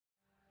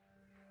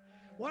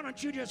Why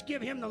don't you just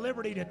give him the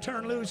liberty to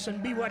turn loose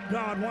and be what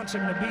God wants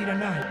him to be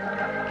tonight?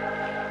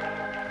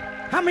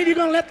 How many of you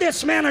going to let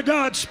this man of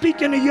God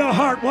speak into your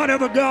heart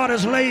whatever God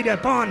has laid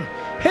upon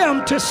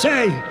him to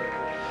say?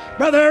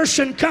 Brother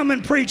Urshan, come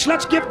and preach.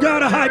 Let's give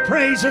God a high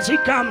praise as he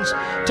comes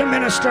to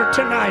minister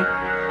tonight.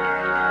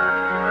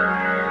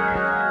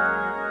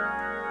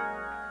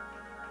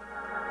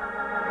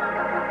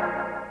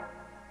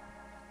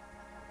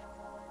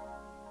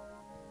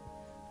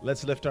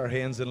 Let's lift our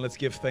hands and let's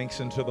give thanks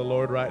unto the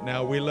Lord right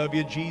now. We love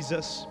you,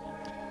 Jesus.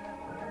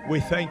 We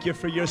thank you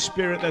for your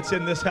spirit that's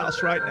in this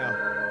house right now.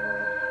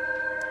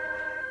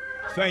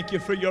 Thank you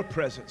for your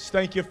presence.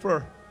 Thank you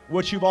for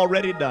what you've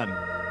already done.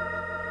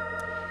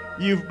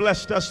 You've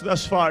blessed us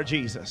thus far,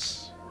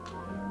 Jesus.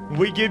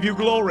 We give you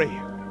glory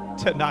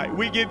tonight.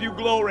 We give you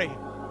glory.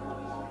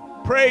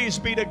 Praise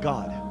be to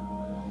God.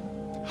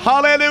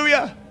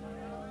 Hallelujah.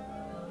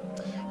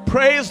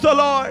 Praise the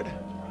Lord.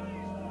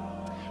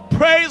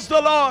 Praise the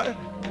Lord.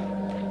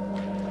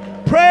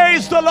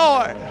 Praise the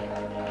Lord.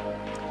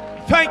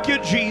 Thank you,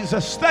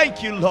 Jesus.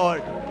 Thank you,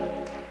 Lord.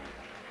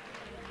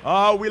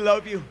 Oh, we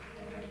love you.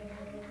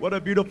 What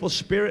a beautiful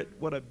spirit.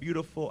 What a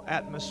beautiful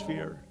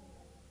atmosphere.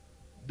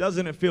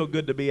 Doesn't it feel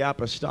good to be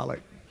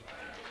apostolic?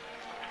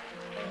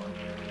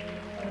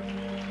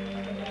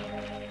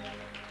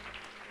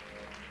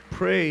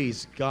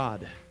 Praise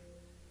God.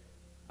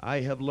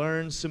 I have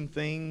learned some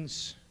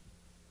things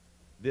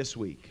this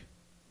week.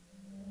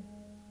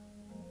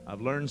 I've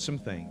learned some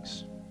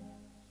things.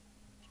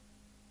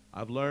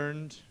 I've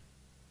learned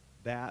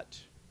that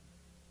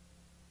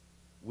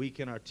we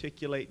can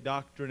articulate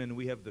doctrine and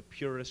we have the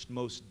purest,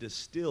 most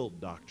distilled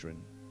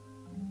doctrine.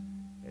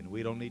 And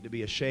we don't need to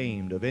be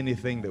ashamed of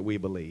anything that we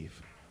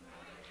believe.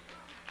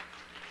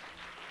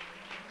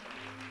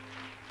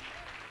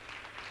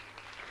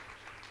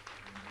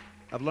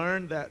 I've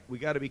learned that we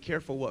got to be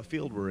careful what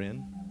field we're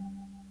in.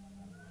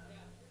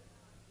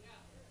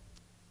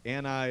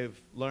 And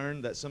I've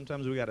learned that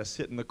sometimes we got to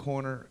sit in the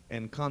corner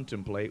and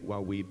contemplate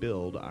while we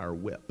build our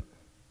whip.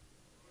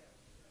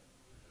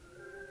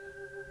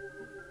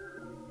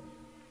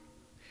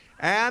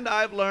 And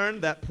I've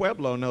learned that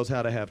Pueblo knows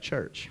how to have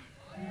church.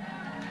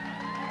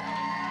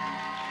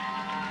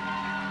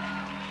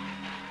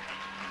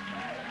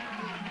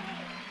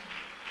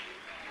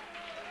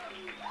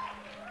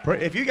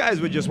 If you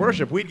guys would just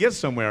worship, we'd get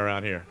somewhere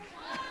around here.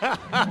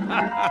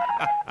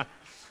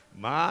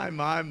 My,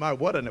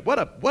 what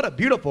a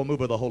beautiful move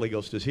of the Holy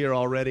Ghost is here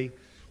already.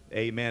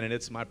 Amen, and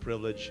it's my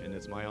privilege and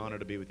it's my honor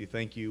to be with you.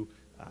 Thank you,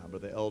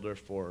 Brother Elder,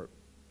 for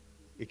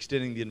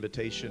extending the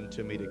invitation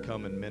to me to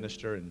come and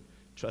minister and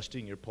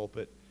trusting your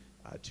pulpit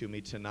to me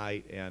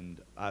tonight.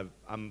 And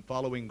I'm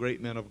following great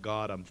men of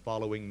God. I'm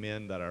following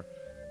men that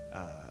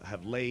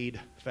have laid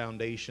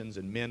foundations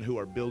and men who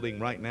are building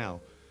right now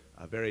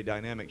very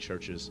dynamic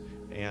churches.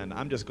 And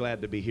I'm just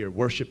glad to be here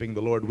worshiping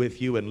the Lord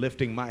with you and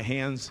lifting my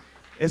hands.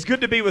 It's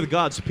good to be with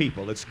God's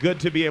people. It's good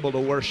to be able to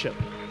worship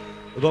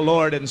the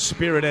Lord in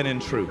spirit and in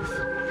truth.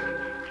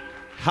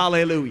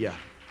 Hallelujah.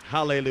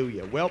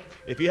 Hallelujah. Well,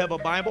 if you have a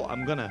Bible,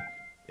 I'm going to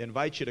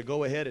invite you to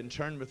go ahead and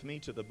turn with me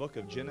to the book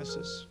of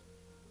Genesis,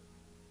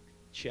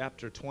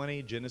 chapter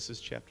 20.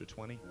 Genesis chapter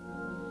 20.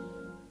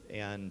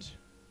 And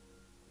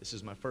this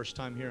is my first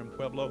time here in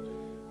Pueblo.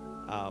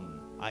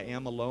 I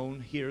am alone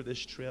here this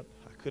trip.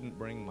 I couldn't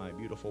bring my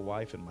beautiful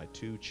wife and my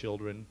two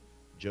children,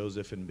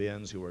 Joseph and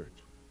Benz, who are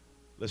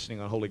listening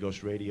on Holy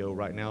Ghost Radio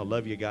right now.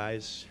 Love you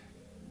guys.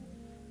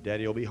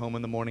 Daddy will be home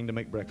in the morning to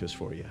make breakfast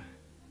for you.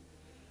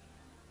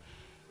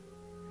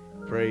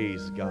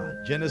 Praise God.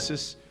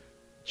 Genesis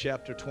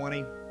chapter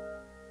 20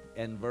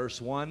 and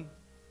verse 1.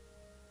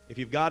 If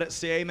you've got it,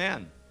 say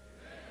amen.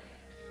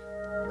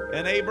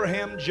 And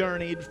Abraham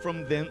journeyed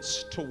from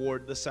thence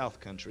toward the south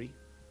country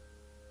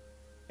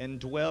and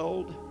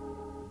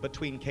dwelled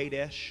between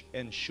Kadesh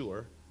and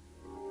Shur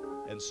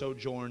and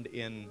sojourned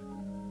in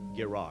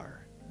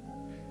Gerar.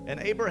 And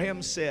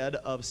Abraham said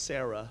of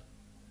Sarah,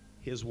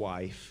 his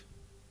wife,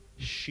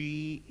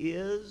 she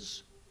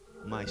is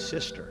my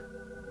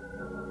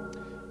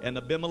sister. And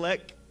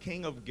Abimelech,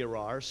 king of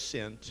Gerar,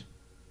 sent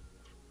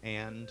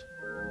and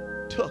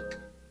took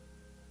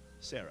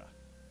Sarah.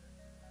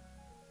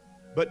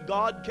 But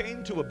God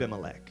came to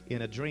Abimelech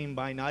in a dream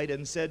by night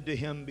and said to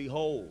him,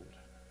 behold,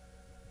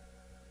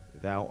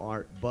 thou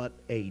art but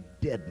a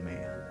dead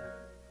man.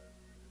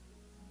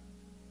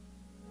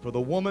 For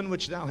the woman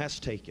which thou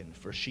hast taken,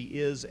 for she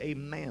is a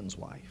man's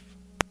wife.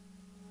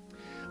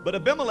 But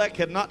Abimelech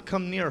had not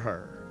come near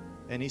her.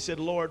 And he said,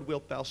 Lord,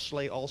 wilt thou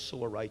slay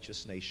also a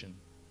righteous nation?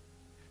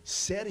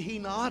 Said he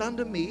not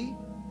unto me,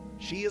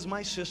 she is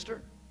my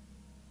sister?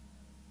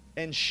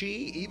 And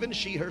she, even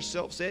she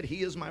herself said,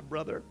 he is my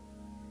brother.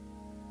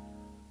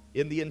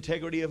 In the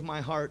integrity of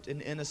my heart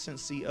and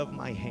innocency of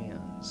my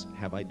hands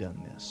have I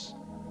done this.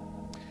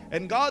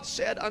 And God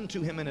said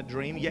unto him in a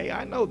dream, yea,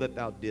 I know that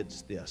thou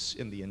didst this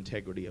in the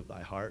integrity of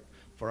thy heart,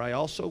 for I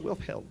also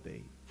withheld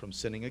thee from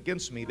sinning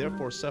against me.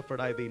 Therefore suffered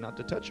I thee not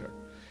to touch her.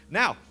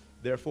 Now,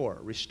 therefore,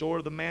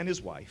 restore the man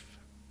his wife,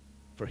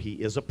 for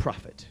he is a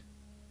prophet,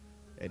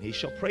 and he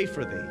shall pray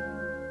for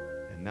thee,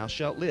 and thou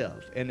shalt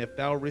live. And if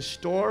thou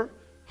restore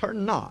her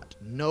not,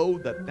 know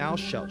that thou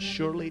shalt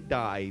surely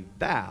die,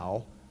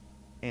 thou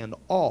and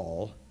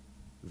all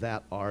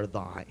that are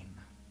thine.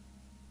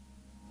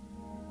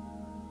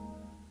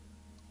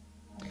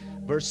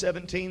 Verse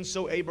 17,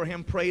 so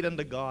Abraham prayed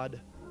unto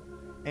God,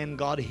 and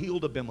God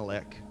healed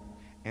Abimelech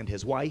and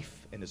his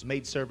wife and his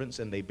maidservants,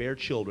 and they bare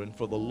children,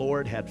 for the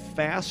Lord had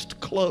fast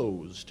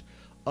closed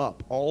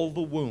up all the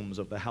wombs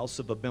of the house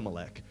of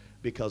Abimelech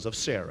because of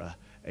Sarah,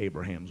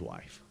 Abraham's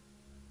wife.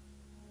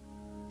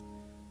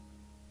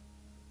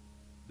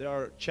 There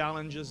are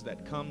challenges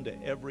that come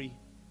to every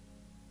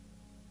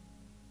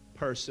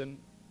person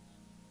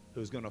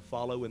who's going to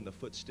follow in the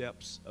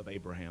footsteps of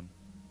Abraham.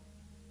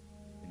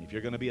 And if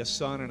you're going to be a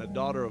son and a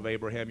daughter of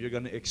Abraham, you're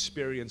going to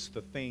experience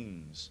the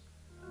things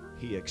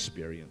he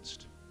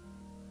experienced.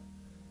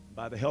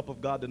 By the help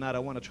of God tonight, I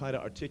want to try to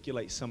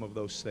articulate some of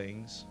those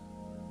things.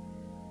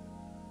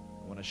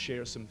 I want to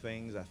share some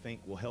things I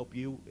think will help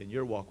you in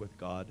your walk with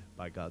God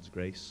by God's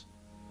grace.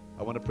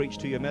 I want to preach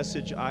to you a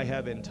message I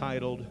have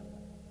entitled,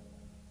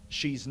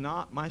 She's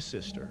Not My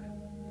Sister,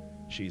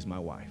 She's My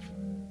Wife.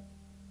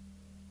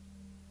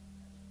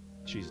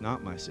 She's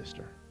not my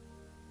sister,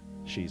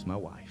 she's my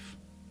wife.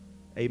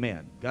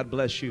 Amen. God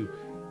bless you.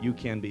 You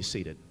can be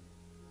seated.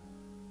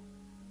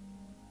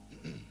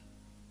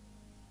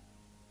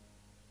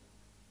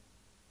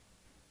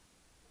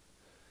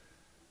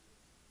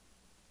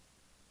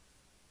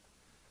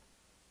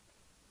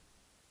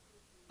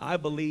 I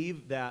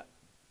believe that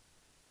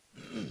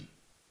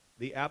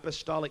the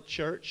apostolic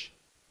church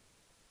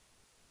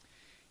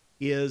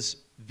is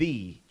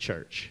the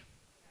church.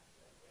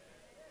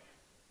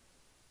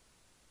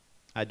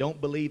 I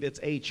don't believe it's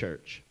a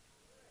church.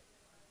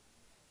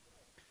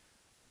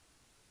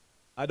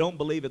 I don't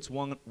believe it's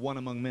one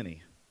among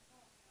many.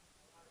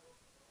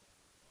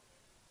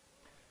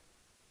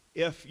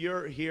 If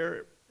you're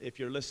here, if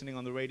you're listening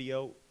on the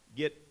radio,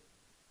 get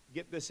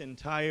this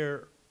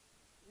entire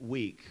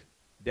week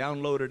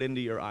downloaded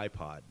into your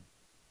iPod.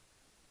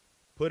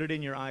 Put it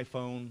in your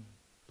iPhone,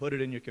 put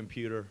it in your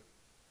computer,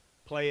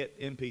 play it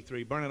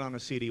MP3, burn it on a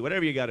CD,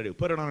 whatever you got to do.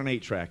 Put it on an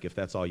 8-track if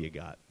that's all you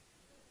got.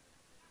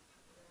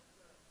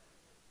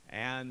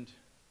 And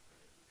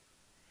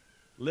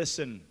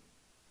listen,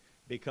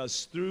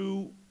 because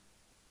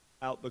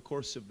throughout the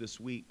course of this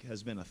week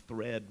has been a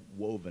thread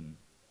woven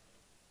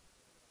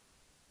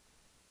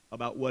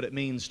about what it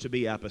means to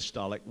be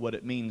apostolic, what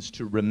it means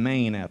to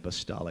remain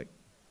apostolic.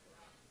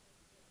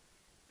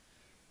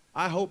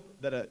 I hope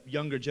that a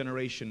younger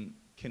generation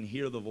can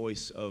hear the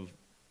voice of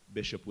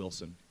Bishop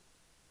Wilson.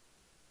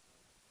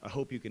 I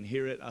hope you can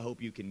hear it. I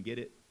hope you can get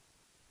it.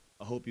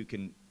 I hope you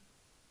can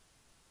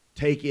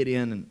take it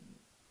in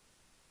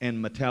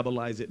and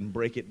metabolize it and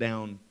break it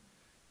down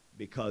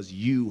because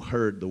you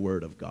heard the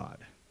Word of God.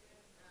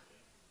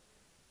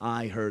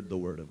 I heard the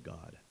Word of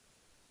God.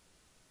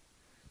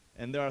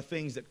 And there are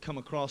things that come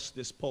across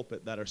this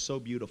pulpit that are so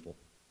beautiful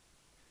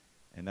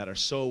and that are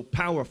so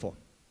powerful,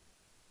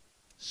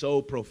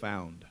 so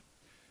profound.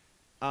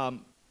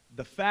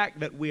 The fact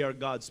that we are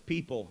God's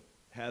people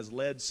has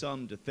led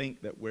some to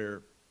think that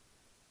we're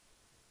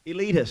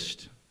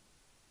elitist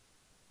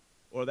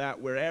or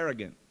that we're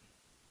arrogant,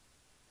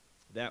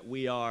 that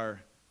we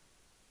are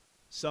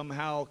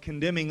somehow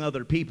condemning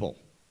other people.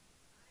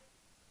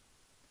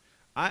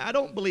 I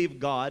don't believe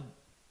God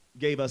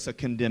gave us a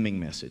condemning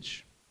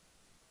message.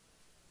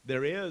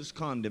 There is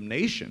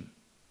condemnation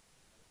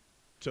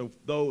to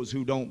those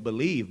who don't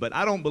believe, but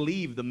I don't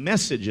believe the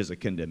message is a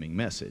condemning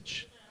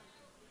message.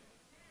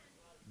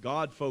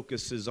 God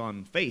focuses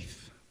on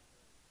faith.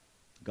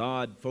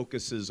 God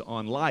focuses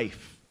on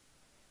life.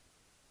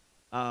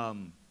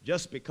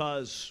 Just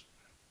because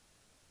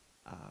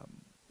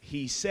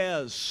he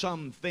says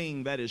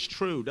something that is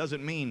true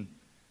doesn't mean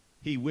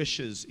he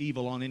wishes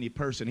evil on any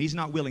person. He's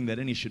not willing that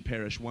any should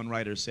perish, one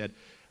writer said.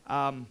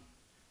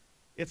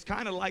 It's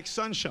kind of like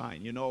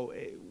sunshine. You know,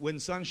 when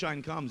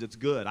sunshine comes, it's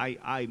good.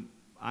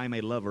 I'm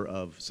a lover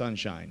of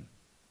sunshine.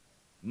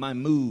 My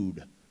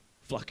mood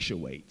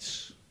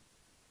fluctuates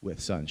with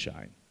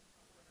sunshine.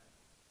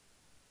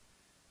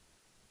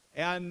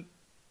 And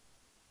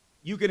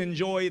you can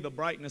enjoy the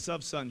brightness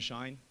of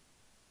sunshine,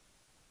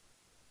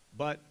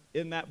 but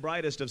in that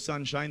brightest of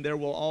sunshine, there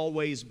will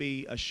always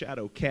be a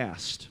shadow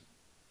cast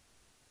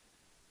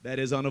that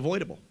is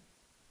unavoidable.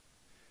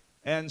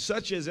 And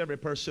such is every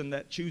person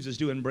that chooses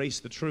to embrace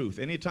the truth.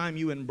 Anytime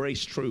you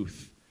embrace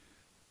truth,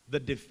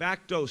 the de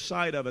facto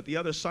side of it, the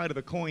other side of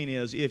the coin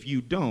is, if you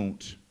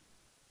don't,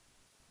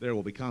 there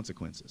will be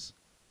consequences.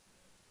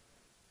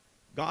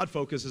 God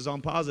focuses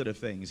on positive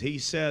things. He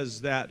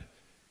says that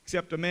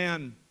except a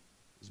man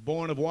is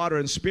born of water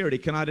and spirit, he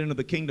cannot enter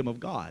the kingdom of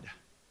God.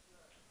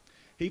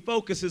 He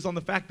focuses on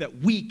the fact that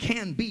we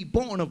can be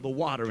born of the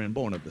water and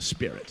born of the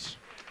Spirit.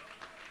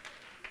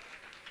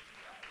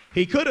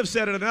 He could have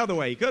said it another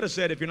way. He could have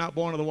said, if you're not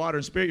born of the water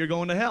and Spirit, you're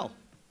going to hell.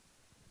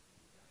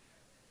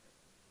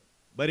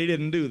 But he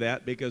didn't do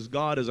that because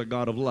God is a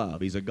God of love.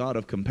 He's a God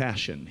of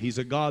compassion. He's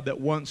a God that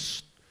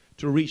wants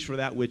to reach for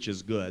that which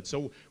is good.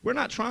 So we're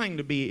not trying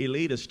to be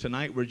elitist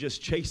tonight. We're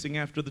just chasing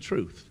after the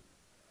truth.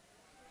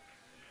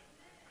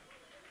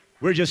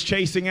 We're just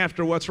chasing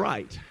after what's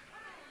right.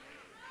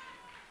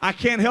 I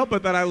can't help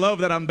it that I love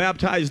that I'm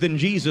baptized in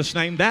Jesus'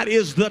 name. That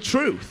is the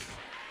truth.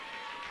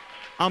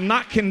 I'm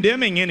not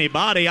condemning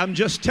anybody. I'm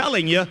just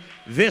telling you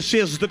this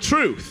is the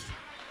truth.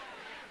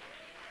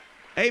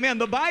 Amen.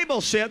 The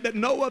Bible said that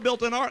Noah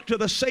built an ark to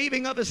the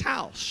saving of his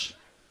house.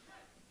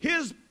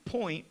 His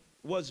point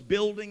was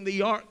building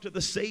the ark to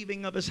the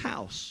saving of his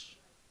house.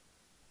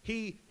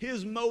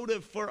 His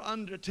motive for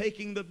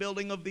undertaking the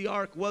building of the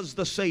ark was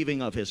the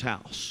saving of his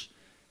house.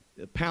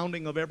 The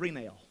pounding of every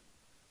nail,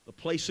 the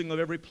placing of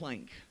every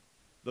plank,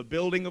 the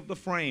building of the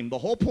frame. The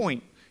whole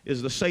point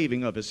is the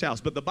saving of his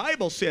house. But the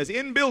Bible says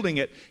in building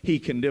it, he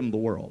condemned the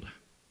world.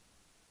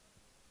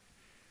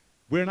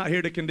 We're not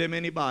here to condemn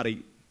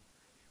anybody.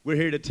 We're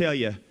here to tell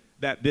you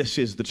that this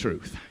is the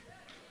truth.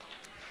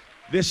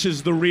 This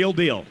is the real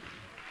deal.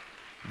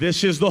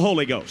 This is the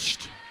Holy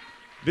Ghost.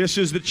 This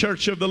is the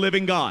church of the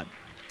living God.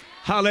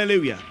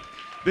 Hallelujah.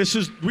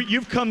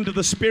 You've come to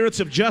the spirits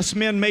of just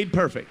men made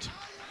perfect.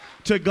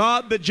 To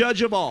God, the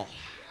judge of all.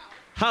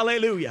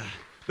 Hallelujah.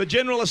 The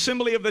general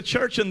assembly of the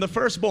church and the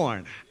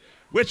firstborn,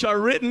 which are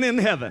written in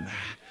heaven.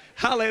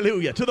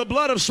 Hallelujah. To the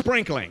blood of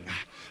sprinkling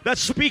that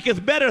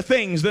speaketh better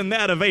things than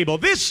that of Abel.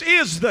 This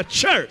is the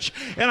church,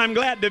 and I'm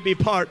glad to be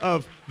part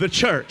of the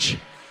church.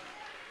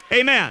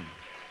 Amen.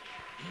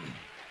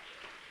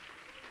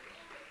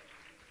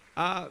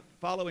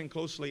 Following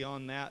closely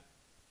on that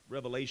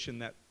revelation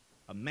that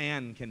a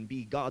man can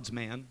be God's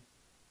man,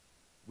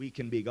 we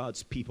can be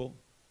God's people,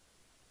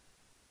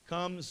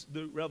 comes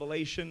the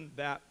revelation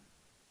that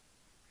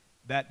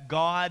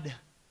God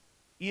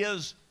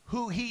is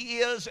who he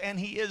is, and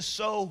he is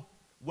so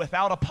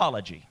without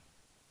apology.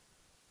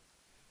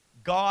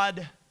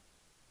 God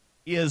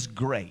is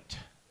great.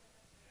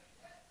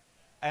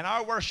 And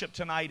our worship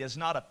tonight is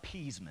not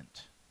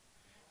appeasement.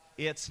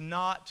 It's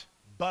not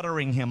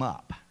buttering him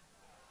up.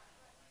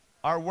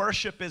 Our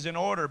worship is in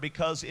order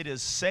because it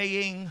is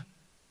saying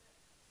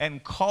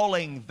and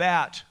calling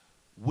that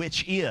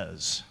which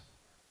is.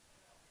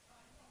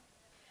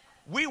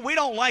 We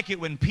don't like it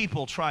when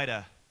people try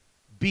to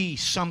be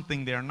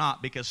something they're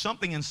not, because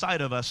something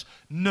inside of us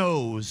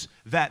knows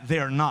that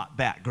they're not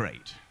that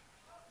great.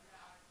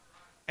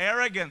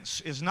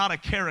 Arrogance is not a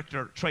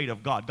character trait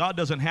of God. God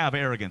doesn't have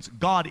arrogance.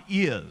 God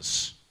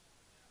is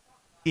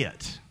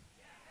it.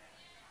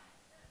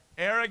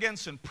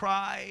 Arrogance and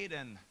pride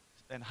and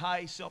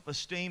high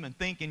self-esteem and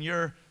thinking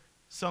you're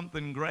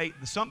something great,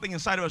 something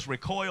inside of us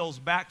recoils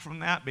back from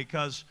that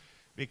because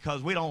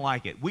we don't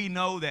like it. We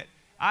know that,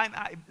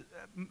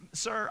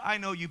 sir, I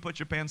know you put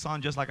your pants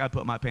on just like I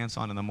put my pants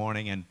on in the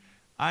morning, and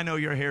I know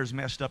your hair's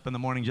messed up in the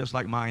morning just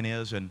like mine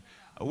is, and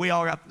we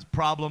all got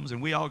problems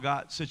and we all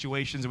got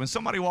situations. And when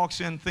somebody walks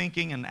in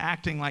thinking and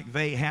acting like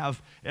they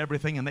have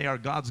everything and they are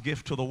God's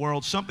gift to the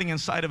world, something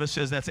inside of us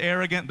says that's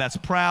arrogant, that's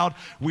proud,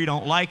 we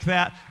don't like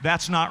that,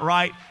 that's not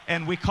right,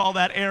 and we call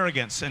that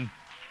arrogance. And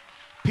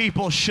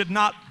people should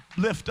not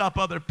lift up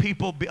other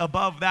people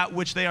above that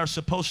which they are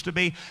supposed to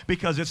be,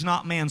 because it's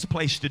not man's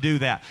place to do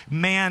that.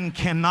 Man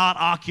cannot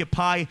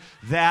occupy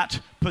that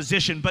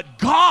position, but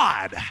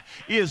God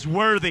is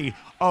worthy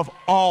of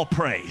all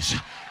praise.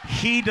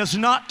 He does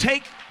not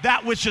take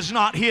that which is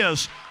not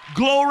his.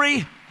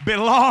 Glory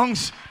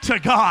belongs to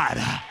God.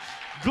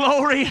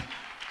 Glory.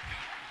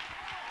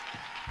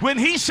 When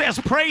he says,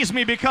 praise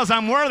me because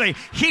I'm worthy,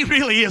 he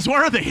really is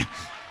worthy.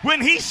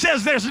 When he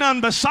says there's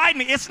none beside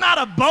me, it's not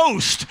a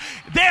boast.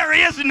 There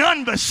is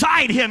none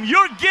beside him.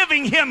 You're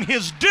giving him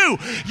his due.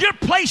 You're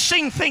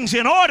placing things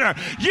in order.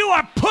 You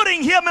are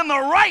putting him in the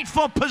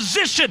rightful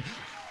position.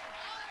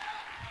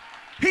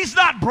 He's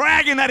not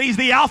bragging that he's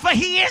the Alpha.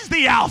 He is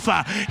the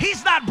Alpha.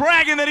 He's not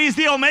bragging that he's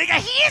the Omega.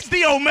 He is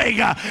the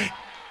Omega.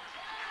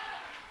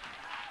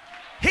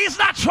 He's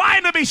not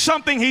trying to be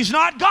something he's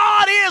not.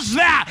 God is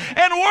that.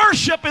 And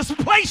worship is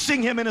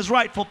placing him in his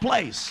rightful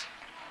place.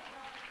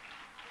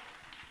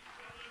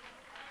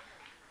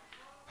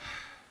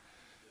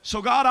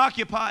 So God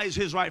occupies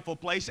his rightful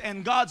place,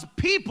 and God's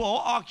people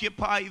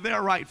occupy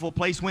their rightful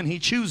place when he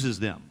chooses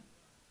them.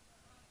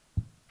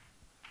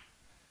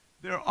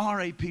 There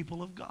are a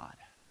people of God.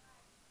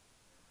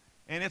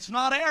 And it's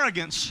not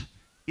arrogance,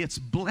 it's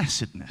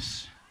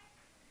blessedness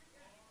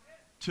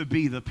to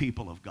be the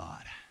people of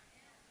God.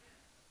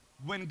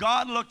 When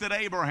God looked at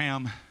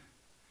Abraham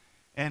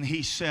and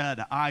he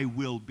said, I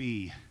will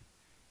be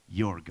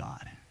your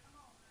God.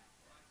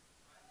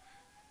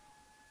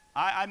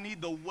 I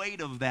need the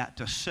weight of that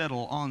to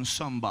settle on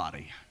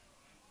somebody.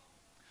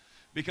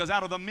 Because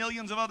out of the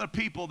millions of other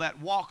people that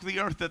walked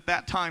the earth at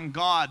that time,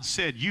 God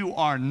said, you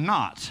are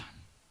not.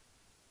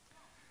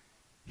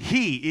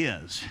 He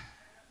is.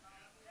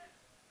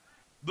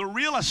 The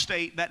real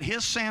estate that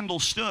his sandal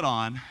stood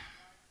on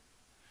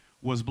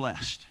was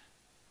blessed.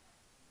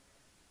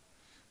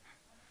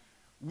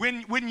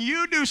 When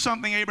you do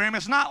something, Abraham,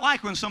 it's not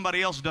like when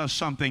somebody else does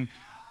something.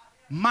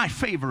 My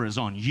favor is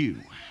on you.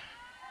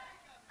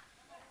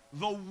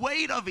 the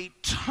weight of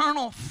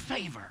eternal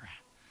favor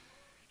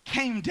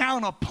came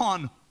down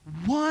upon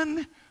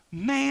one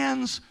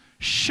man's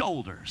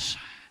shoulders.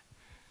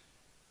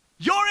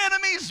 Your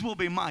enemies will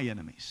be my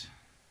enemies.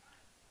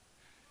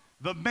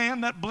 The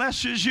man that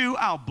blesses you,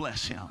 I'll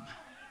bless him.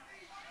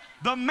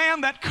 The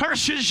man that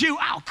curses you,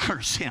 I'll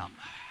curse him.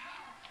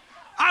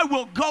 I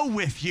will go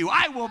with you.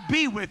 I will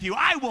be with you.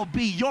 I will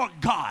be your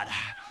God.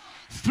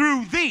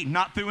 Through thee,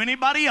 not through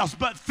anybody else,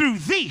 but through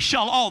thee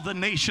shall all the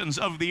nations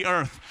of the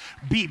earth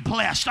be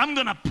blessed. I'm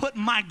going to put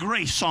my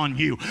grace on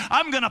you.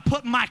 I'm going to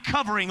put my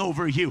covering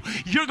over you.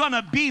 You're going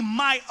to be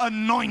my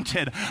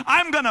anointed.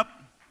 I'm going to...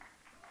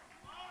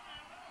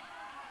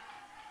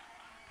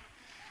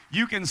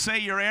 You can say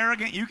you're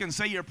arrogant, you can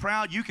say you're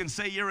proud, you can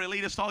say you're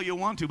elitist all you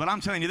want to, but I'm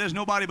telling you, there's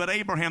nobody but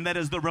Abraham that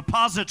is the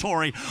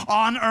repository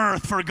on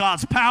earth for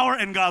God's power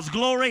and God's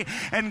glory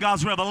and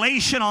God's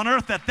revelation on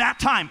earth at that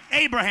time.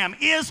 Abraham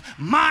is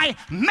my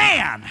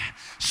man.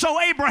 So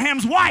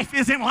Abraham's wife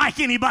isn't like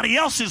anybody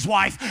else's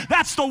wife.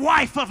 That's the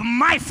wife of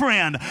my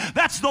friend.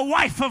 That's the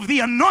wife of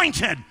the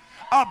anointed.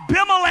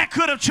 Abimelech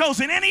could have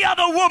chosen any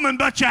other woman,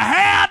 but you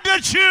had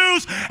to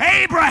choose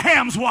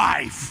Abraham's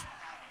wife.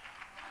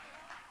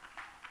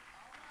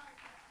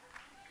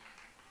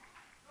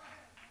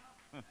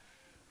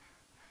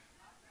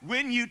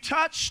 When you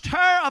touched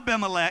her,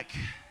 Abimelech,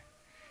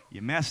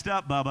 you messed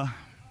up, Bubba.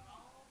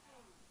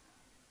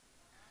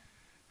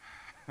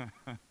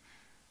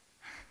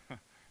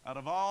 Out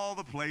of all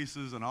the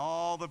places and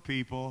all the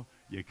people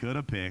you could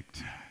have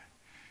picked,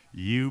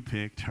 you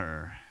picked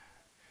her.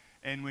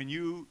 And when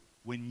you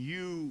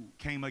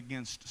came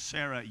against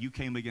Sarah, you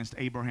came against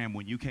Abraham.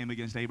 When you came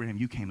against Abraham,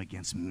 you came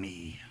against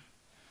me.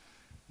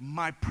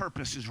 My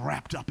purpose is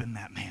wrapped up in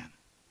that man.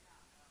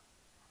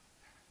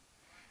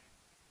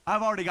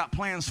 I've already got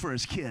plans for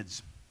his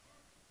kids.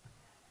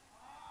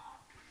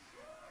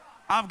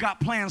 I've got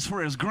plans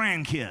for his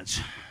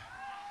grandkids.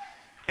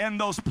 And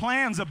those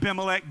plans,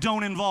 Abimelech,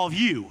 don't involve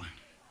you.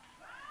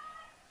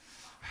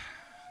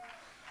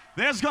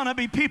 There's going to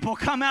be people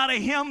come out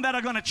of him that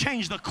are going to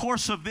change the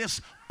course of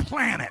this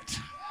planet.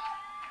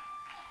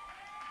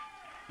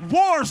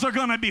 Wars are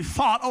going to be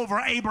fought over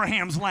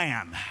Abraham's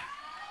land.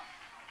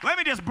 Let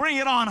me just bring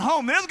it on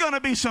home. There's going to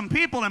be some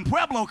people in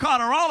Pueblo,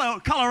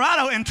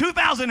 Colorado in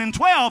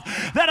 2012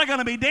 that are going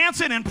to be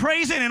dancing and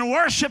praising and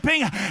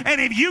worshiping.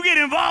 And if you get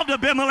involved,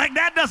 Abimelech,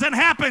 that doesn't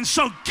happen.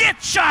 So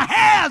get your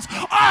hands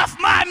off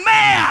my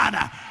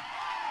man.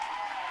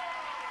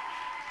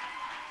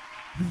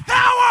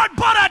 Thou art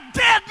but a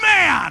dead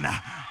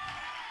man.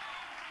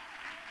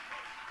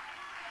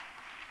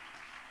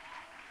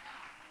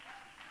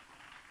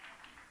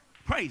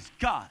 Praise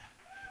God.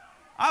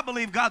 I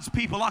believe God's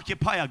people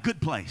occupy a good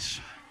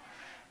place.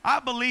 I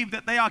believe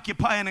that they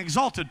occupy an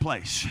exalted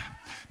place.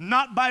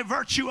 Not by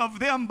virtue of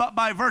them, but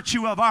by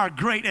virtue of our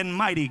great and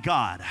mighty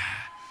God.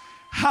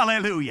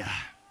 Hallelujah.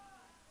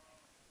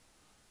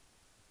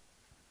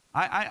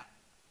 I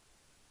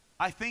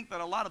think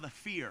that a lot of the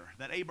fear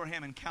that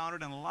Abraham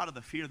encountered and a lot of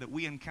the fear that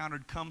we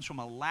encountered comes from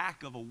a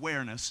lack of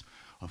awareness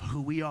of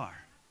who we are.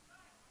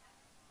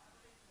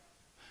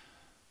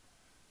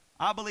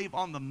 I believe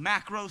on the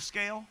macro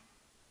scale,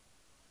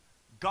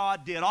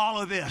 God did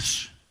all of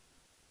this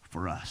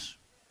for us.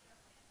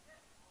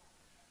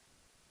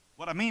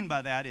 What I mean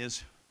by that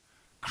is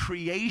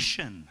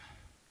creation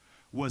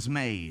was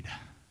made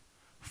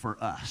for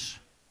us.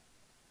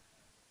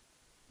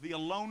 The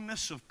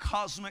aloneness of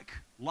cosmic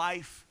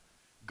life,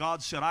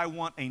 God said, I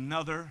want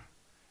another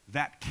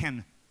that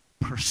can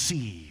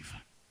perceive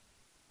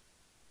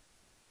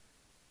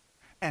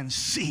and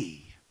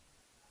see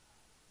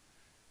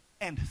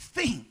and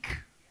think,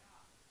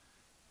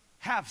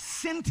 have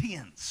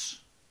sentience,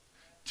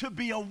 to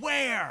be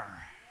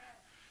aware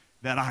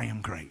that I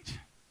am great.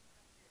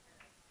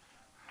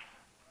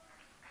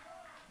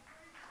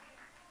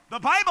 The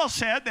Bible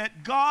said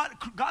that God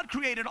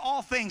created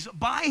all things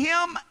by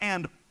him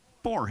and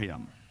for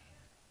him.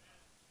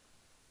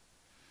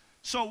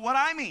 So what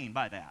I mean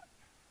by that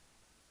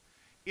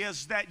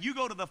is that you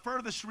go to the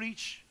furthest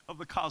reach of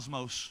the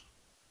cosmos.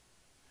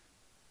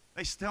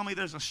 They tell me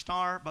there's a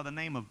star by the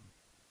name of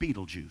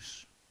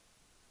Betelgeuse.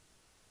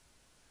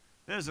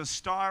 There's a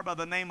star by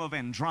the name of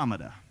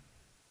Andromeda.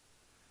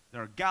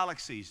 There are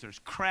galaxies. There's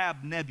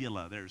Crab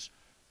Nebula. There's,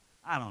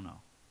 I don't know,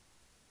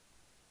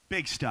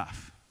 big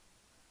stuff.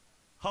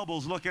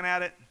 Hubble's looking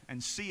at it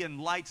and seeing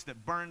lights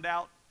that burned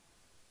out,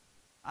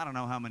 I don't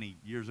know how many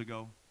years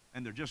ago,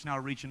 and they're just now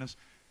reaching us.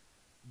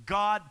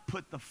 God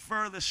put the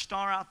furthest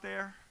star out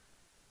there.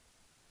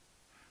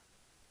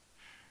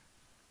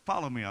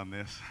 Follow me on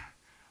this.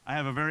 I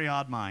have a very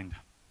odd mind.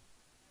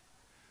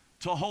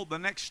 To hold the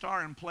next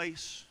star in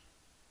place,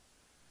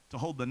 to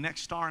hold the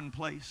next star in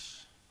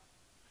place,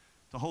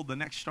 to hold the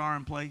next star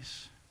in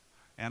place,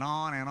 and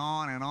on and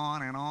on and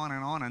on and on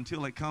and on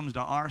until it comes to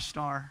our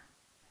star.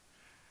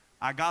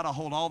 I got to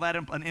hold all that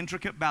in an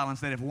intricate balance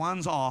that if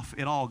one's off,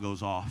 it all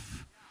goes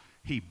off.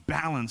 He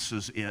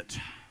balances it.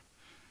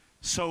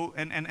 So,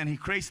 and he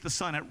creates the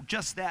sun at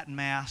just that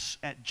mass,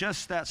 at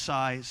just that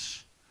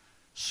size,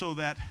 so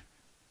that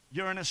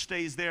Uranus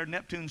stays there,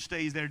 Neptune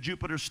stays there,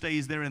 Jupiter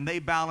stays there, and they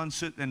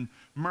balance it, and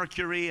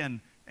Mercury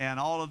and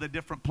all of the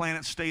different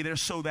planets stay there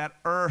so that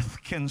Earth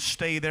can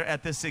stay there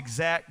at this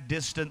exact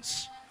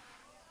distance.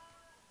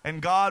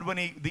 And God, when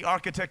the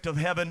architect of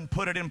heaven,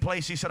 put it in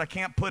place, he said, I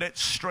can't put it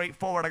straight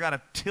forward. I got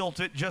to tilt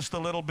it just a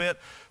little bit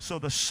so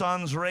the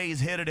sun's rays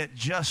hit it at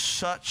just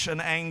such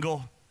an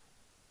angle.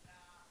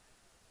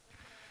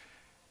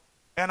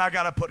 And I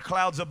got to put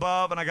clouds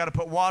above, and I got to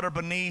put water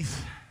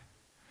beneath,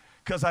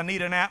 because I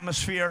need an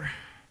atmosphere.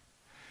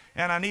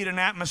 And I need an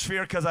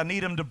atmosphere because I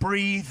need him to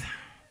breathe.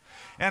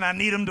 And I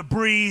need him to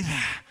breathe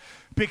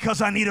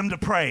because I need him to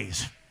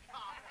praise.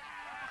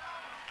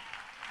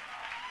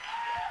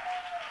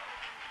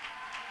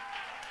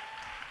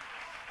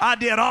 I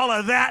did all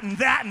of that and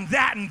that and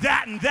that and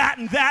that and that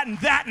and that and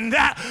that and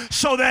that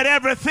so that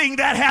everything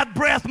that had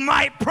breath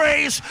might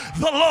praise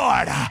the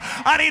Lord.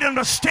 I need him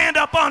to stand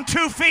up on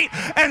 2 feet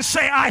and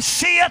say, I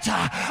see it,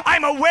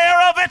 I'm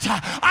aware of it,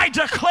 I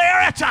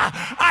declare it,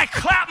 I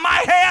clap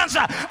my hands,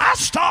 I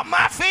stomp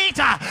my feet,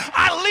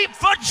 I leap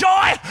for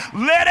joy.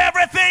 Let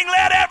everything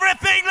that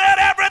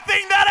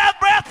hath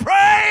breath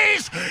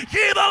praise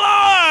ye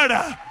the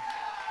Lord.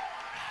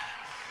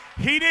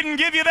 He didn't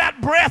give you that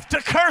breath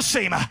to curse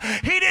him.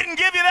 He didn't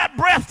give you that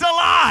breath to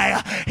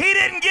lie. He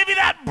didn't give you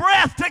that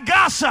breath to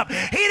gossip.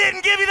 He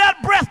didn't give you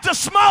that breath to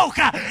smoke.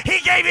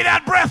 He gave you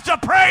that breath to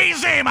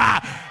praise him.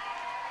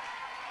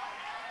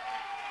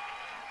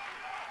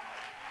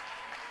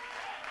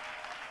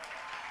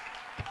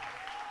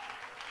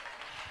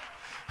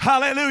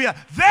 Hallelujah.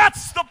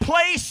 That's the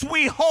place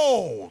we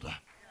hold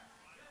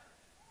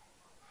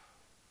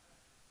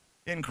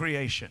in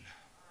creation.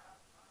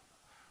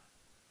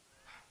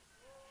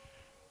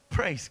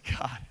 Praise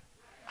God.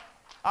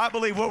 I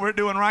believe what we're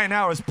doing right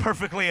now is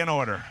perfectly in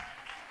order.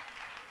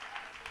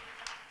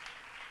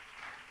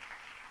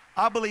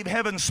 I believe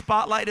heaven's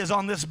spotlight is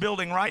on this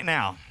building right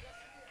now.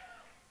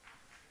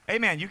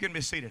 Amen. You can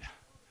be seated.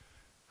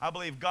 I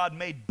believe God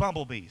made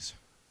bumblebees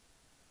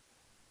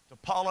to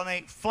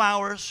pollinate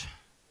flowers.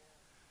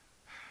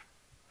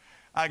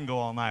 I can go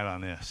all night on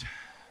this.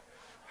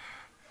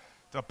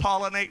 To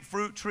pollinate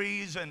fruit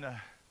trees and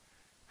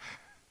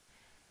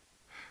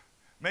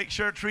make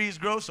sure trees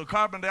grow so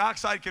carbon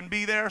dioxide can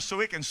be there, so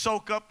it can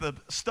soak up the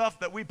stuff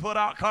that we put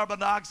out, carbon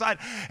dioxide,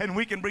 and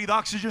we can breathe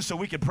oxygen so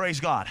we can praise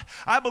God.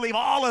 I believe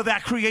all of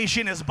that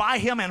creation is by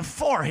him and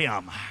for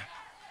him.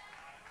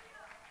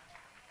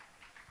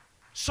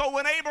 So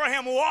when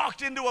Abraham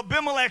walked into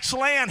Abimelech's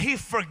land, he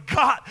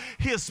forgot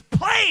his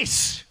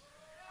place.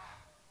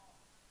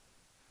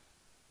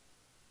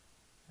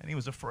 And he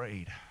was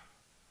afraid.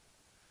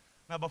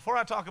 Now, before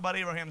I talk about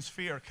Abraham's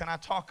fear, can I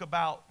talk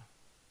about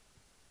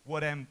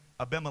what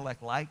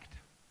Abimelech liked?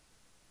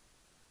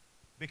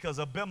 Because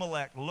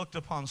Abimelech looked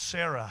upon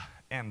Sarah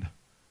and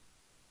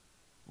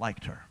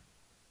liked her.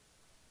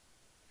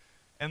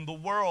 And the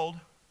world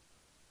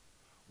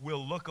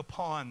will look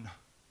upon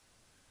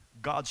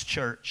God's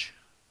church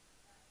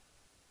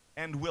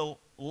and will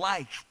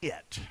like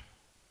it,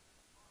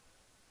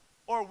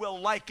 or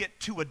will like it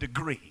to a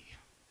degree.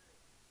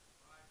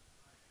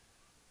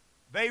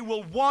 They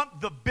will want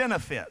the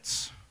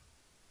benefits.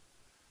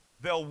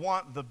 They'll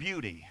want the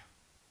beauty.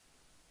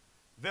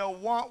 They'll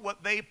want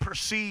what they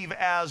perceive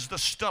as the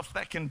stuff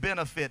that can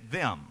benefit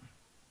them.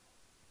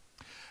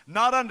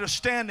 Not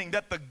understanding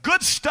that the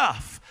good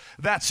stuff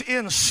that's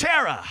in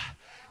Sarah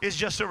is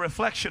just a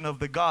reflection of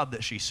the God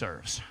that she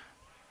serves.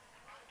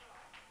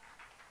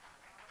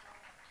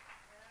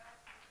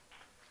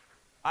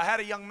 I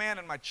had a young man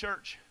in my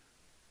church,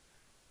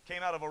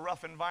 came out of a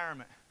rough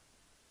environment,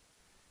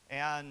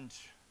 and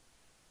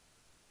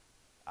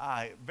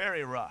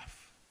very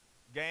rough,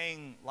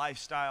 gang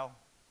lifestyle,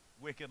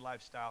 wicked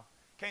lifestyle.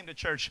 Came to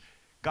church.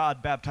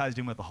 God baptized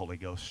him with the Holy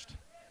Ghost.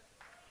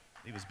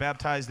 He was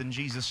baptized in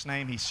Jesus'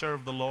 name. He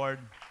served the Lord.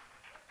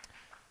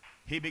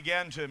 He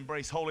began to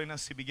embrace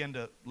holiness. He began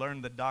to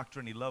learn the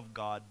doctrine. He loved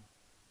God.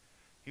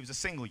 He was a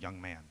single young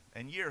man.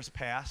 And years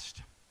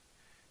passed.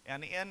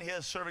 And in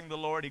his serving the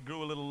Lord, he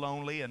grew a little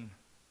lonely.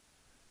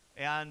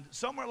 And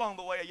somewhere along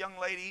the way, a young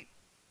lady,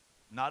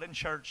 not in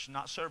church,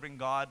 not serving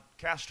God,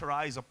 cast her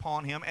eyes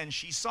upon him, and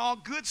she saw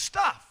good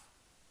stuff.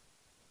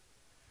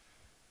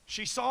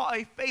 She saw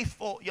a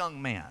faithful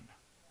young man.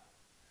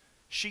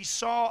 She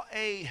saw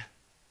a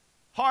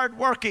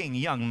hard-working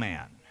young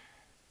man.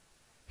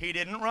 He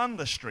didn't run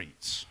the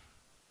streets.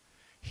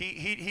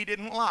 He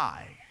didn't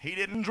lie. He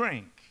didn't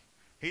drink.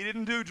 He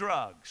didn't do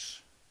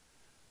drugs.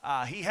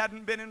 He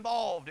hadn't been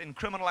involved in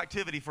criminal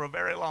activity for a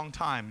very long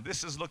time.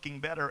 This is looking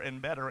better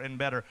and better and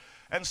better.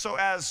 And so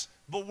as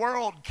the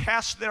world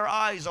cast their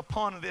eyes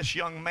upon this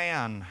young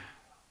man,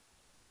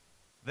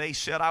 they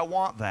said, I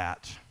want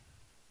that.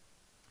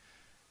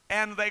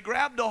 And they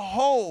grabbed a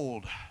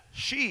hold.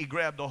 She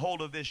grabbed a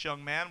hold of this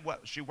young man.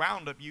 She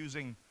wound up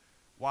using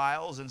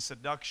wiles and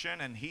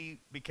seduction, and he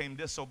became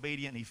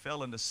disobedient. He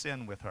fell into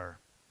sin with her.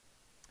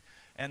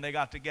 And they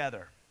got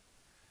together.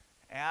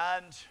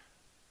 And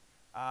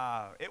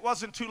it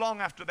wasn't too long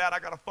after that, I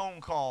got a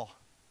phone call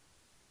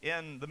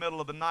in the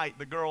middle of the night,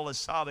 the girl is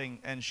sobbing,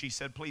 and she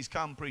said, "Please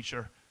come,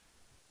 preacher.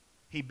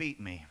 He beat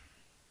me.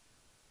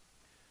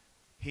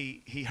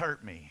 He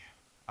hurt me."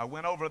 I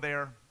went over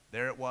there.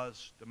 There it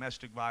was,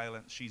 domestic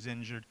violence. She's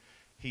injured.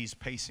 He's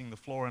pacing the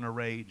floor in a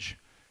rage.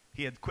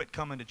 He had quit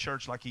coming to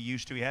church like he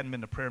used to. He hadn't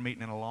been to prayer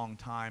meeting in a long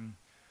time.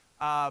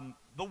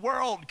 The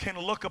world can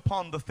look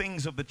upon the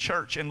things of the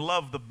church and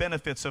love the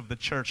benefits of the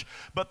church,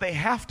 but they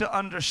have to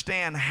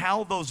understand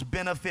how those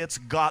benefits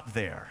got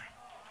there.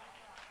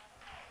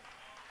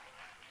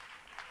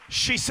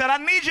 She said, "I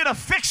need you to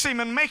fix him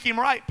and make him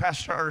right,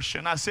 Pastor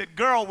Urshan." I said,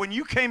 "Girl, when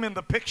you came in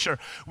the picture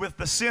with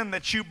the sin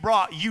that you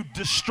brought, you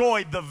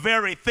destroyed the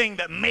very thing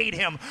that made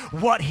him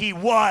what he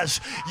was.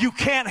 You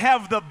can't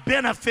have the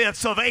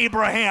benefits of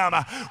Abraham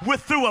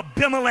through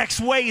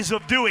Abimelech's ways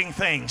of doing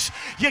things.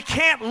 You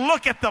can't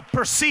look at the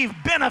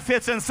perceived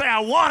benefits and say, I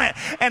want it,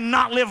 and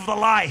not live the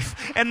life,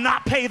 and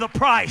not pay the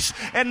price,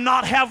 and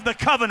not have the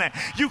covenant.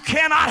 You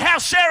cannot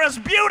have Sarah's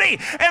beauty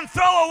and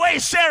throw away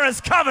Sarah's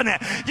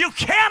covenant. You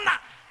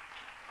cannot.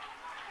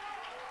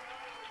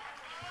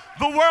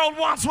 The world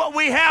wants what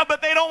we have,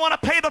 but they don't want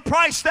to pay the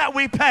price that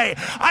we pay.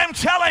 I'm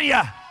telling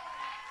you.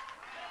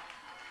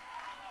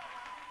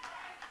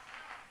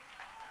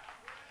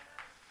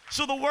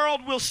 So the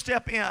world will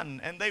step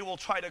in and they will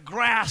try to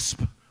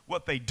grasp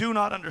what they do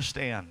not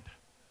understand.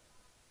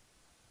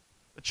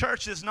 The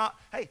church is not,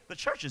 hey, the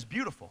church is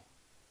beautiful.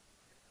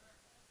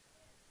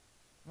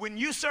 When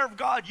you serve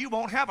God, you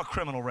won't have a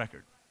criminal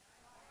record.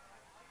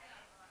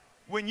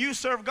 When you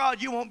serve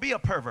God, you won't be a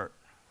pervert.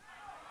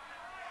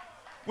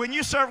 When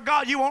you serve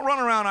God, you won't run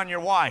around on your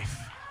wife,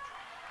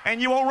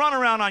 and you won't run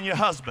around on your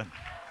husband,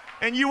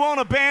 and you won't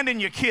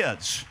abandon your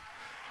kids,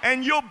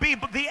 and you'll be,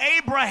 the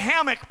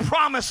Abrahamic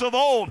promise of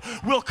old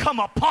will come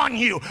upon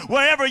you.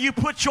 Wherever you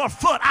put your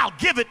foot, I'll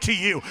give it to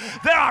you.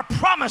 There are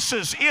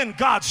promises in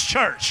God's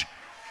church.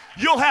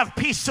 You'll have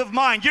peace of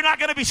mind. You're not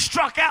going to be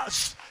strung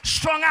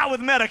out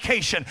with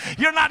medication.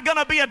 You're not going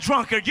to be a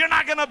drunkard. You're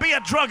not going to be a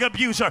drug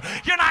abuser.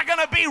 You're not going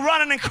to be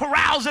running and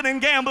carousing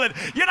and gambling.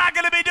 You're not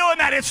going to be doing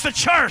that. It's the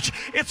church.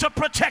 It's a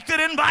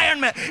protected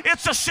environment.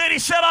 It's a city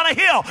set on a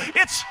hill.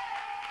 It's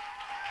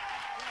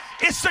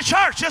the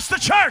church. It's the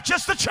church.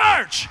 It's the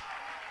church.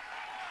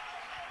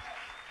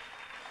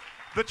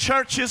 The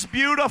church is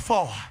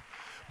beautiful.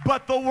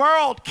 But the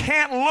world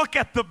can't look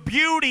at the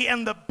beauty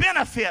and the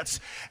benefits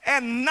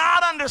and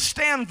not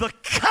understand the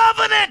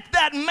covenant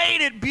that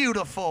made it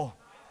beautiful.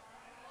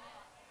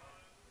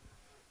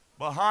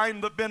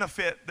 Behind the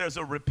benefit, there's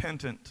a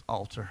repentant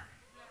altar.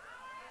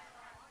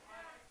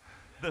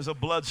 There's a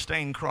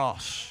bloodstained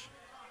cross.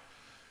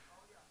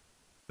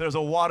 There's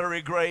a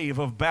watery grave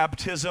of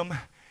baptism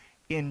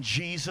in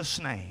Jesus'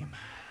 name.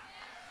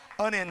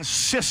 An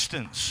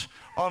insistence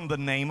on the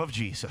name of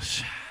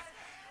Jesus.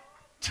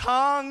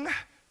 Tongue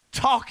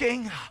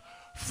talking,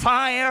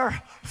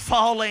 fire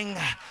falling,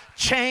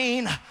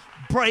 chain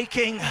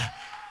breaking.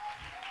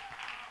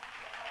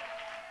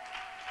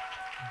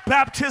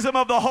 Baptism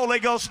of the Holy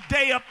Ghost,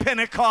 day of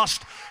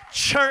Pentecost,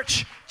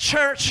 church,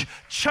 church,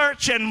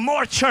 church, and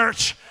more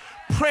church.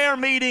 Prayer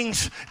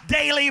meetings,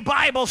 daily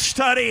Bible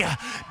study.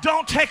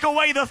 Don't take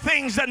away the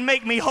things that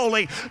make me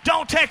holy.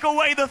 Don't take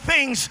away the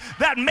things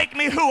that make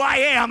me who I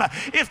am.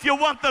 If you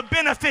want the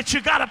benefits,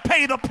 you got to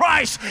pay the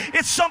price.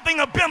 It's something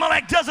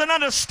Abimelech doesn't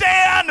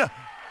understand.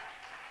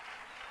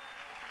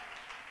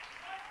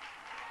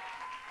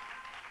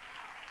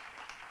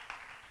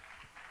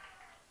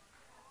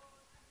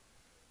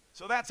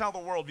 So that's how the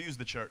world views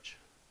the church.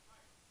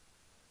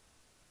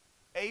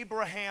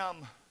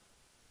 Abraham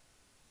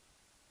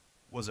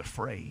was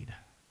afraid.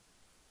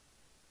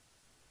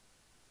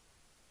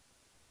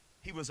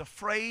 He was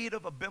afraid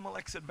of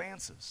Abimelech's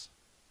advances.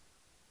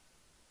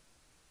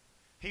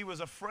 He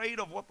was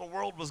afraid of what the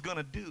world was going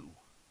to do.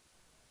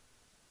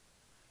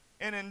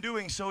 And in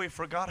doing so, he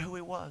forgot who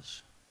he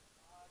was.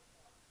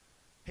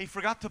 He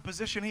forgot the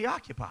position he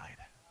occupied.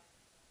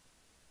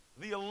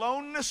 The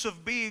aloneness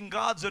of being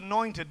God's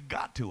anointed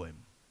got to him.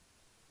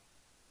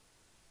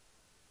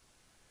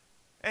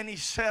 And he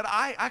said,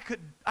 I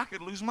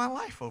could lose my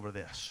life over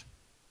this.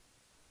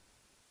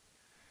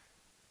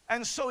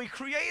 And so he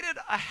created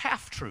a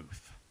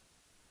half-truth.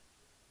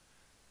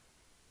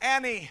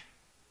 And he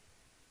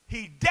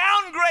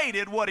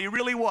downgraded what he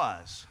really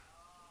was.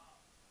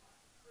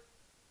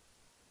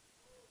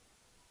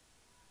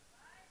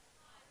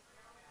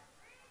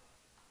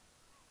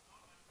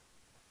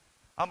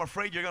 I'm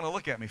afraid you're going to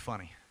look at me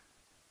funny.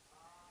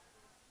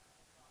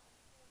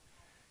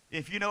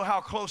 If you know how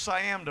close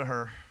I am to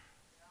her.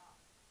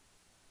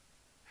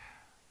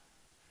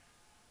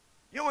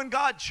 You know, when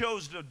God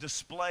chose to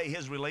display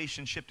his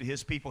relationship to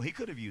his people, he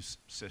could have used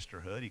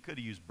sisterhood. He could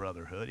have used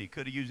brotherhood. He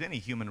could have used any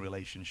human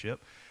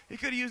relationship. He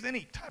could have used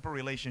any type of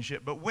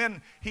relationship. But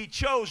when he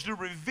chose to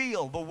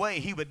reveal the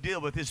way he would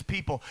deal with his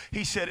people,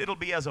 he said, it'll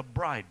be as a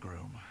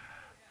bridegroom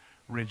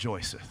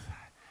rejoiceth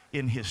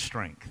in his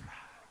strength.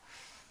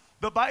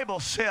 The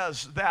Bible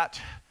says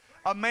that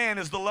A man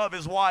is to love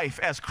his wife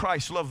as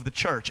Christ loved the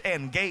church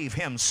and gave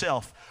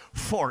himself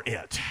for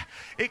it.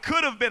 It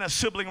could have been a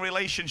sibling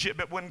relationship,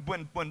 but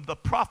when the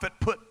prophet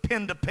put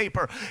pen to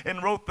paper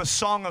and wrote the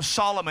Song of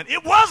Solomon,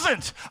 it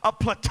wasn't a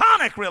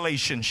platonic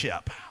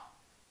relationship.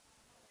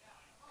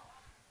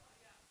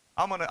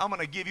 I'm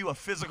gonna give you a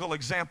physical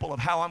example of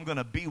how I'm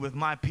gonna be with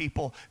my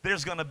people.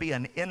 There's gonna be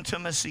an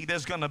intimacy.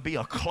 There's gonna be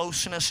a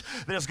closeness.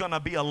 There's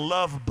gonna be a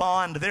love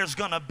bond. There's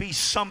gonna be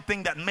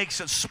something that makes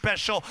it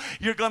special.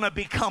 You're gonna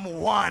become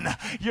one.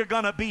 You're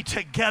gonna be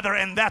together,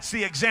 and that's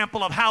the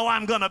example of how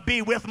I'm gonna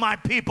be with my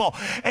people.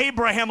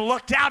 Abraham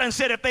looked out and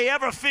said, if they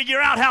ever figure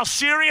out how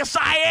serious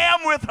I am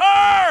with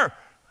her,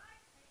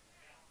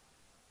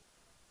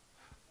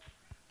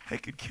 they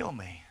could kill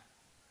me.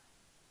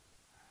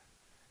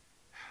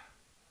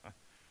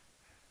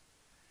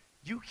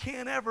 You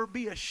can't ever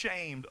be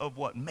ashamed of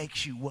what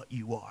makes you what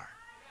you are.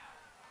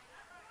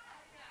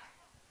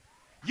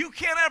 You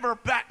can't ever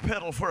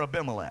backpedal for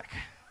Abimelech.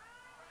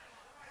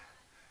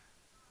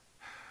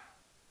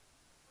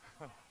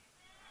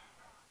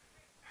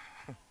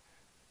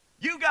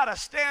 You got to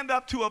stand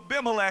up to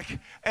Abimelech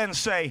and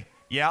say,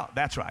 yeah,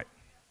 that's right.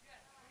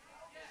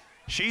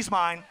 She's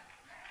mine.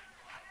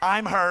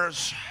 I'm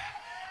hers.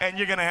 And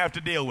you're going to have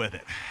to deal with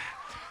it.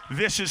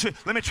 This is,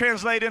 let me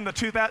translate into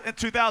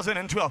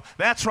 2012.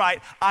 That's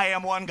right, I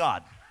am one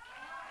God.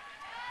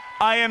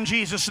 I am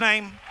Jesus'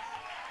 name.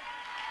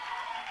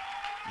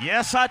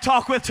 Yes, I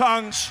talk with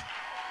tongues.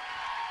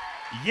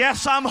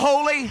 Yes, I'm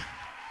holy.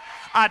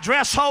 I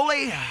dress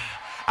holy.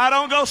 I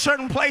don't go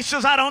certain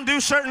places. I don't do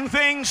certain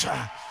things.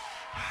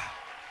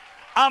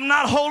 I'm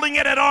not holding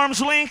it at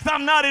arm's length.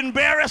 I'm not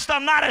embarrassed.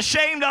 I'm not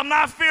ashamed. I'm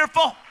not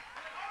fearful.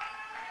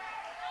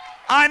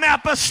 I'm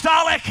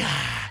apostolic.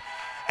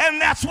 And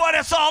that's what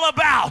it's all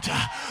about.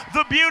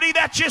 The beauty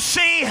that you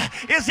see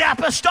is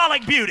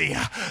apostolic beauty.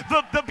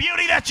 The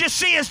beauty that you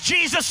see is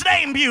Jesus'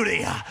 name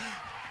beauty.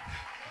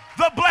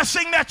 The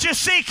blessing that you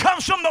see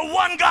comes from the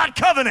one God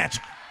covenant.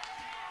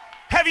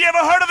 Have you ever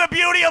heard of the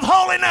beauty of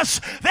holiness?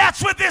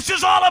 That's what this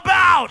is all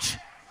about.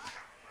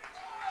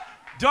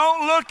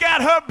 Don't look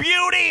at her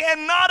beauty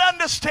and not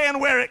understand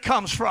where it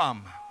comes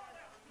from.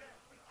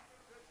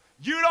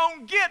 You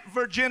don't get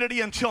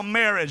virginity until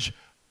marriage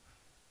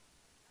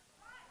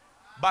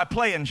by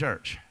playing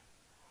church.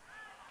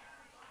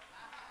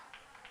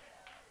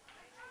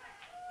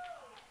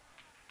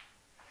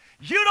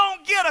 You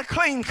don't get a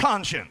clean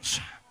conscience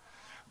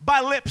by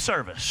lip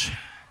service.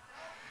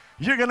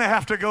 You're going to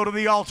have to go to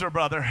the altar,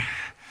 brother.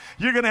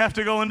 You're going to have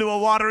to go into a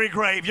watery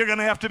grave. You're going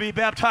to have to be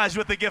baptized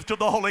with the gift of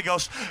the Holy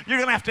Ghost. You're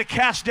going to have to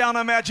cast down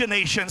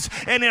imaginations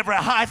and every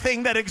high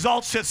thing that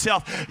exalts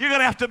itself. You're going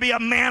to have to be a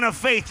man of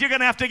faith. You're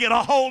going to have to get a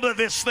hold of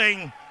this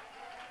thing.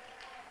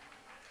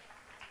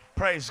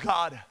 Praise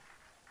God.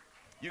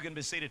 You can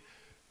be seated.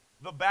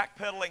 The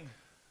backpedaling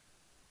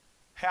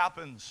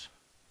happens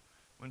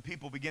when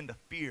people begin to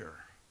fear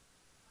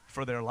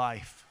for their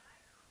life.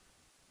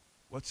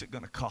 What's it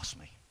going to cost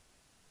me?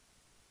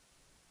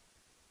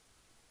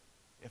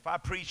 If I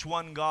preach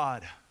one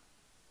God,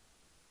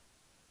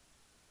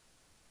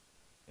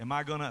 am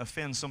I going to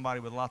offend somebody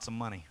with lots of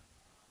money?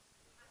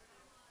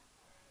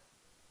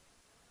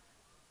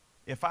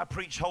 If I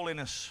preach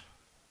holiness,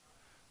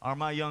 are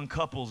my young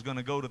couples going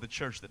to go to the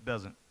church that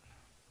doesn't?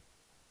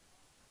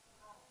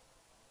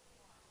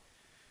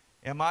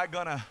 Am I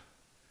going to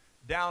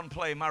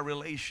downplay my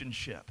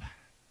relationship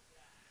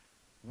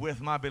with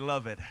my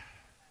beloved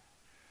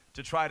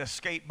to try to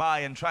skate by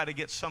and try to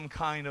get some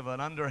kind of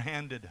an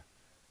underhanded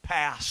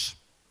pass?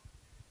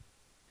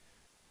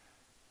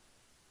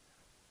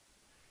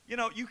 You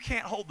know, you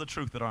can't hold the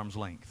truth at arm's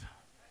length.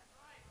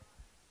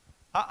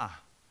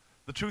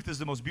 The truth is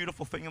the most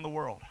beautiful thing in the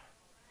world.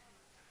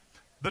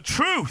 The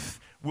truth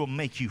will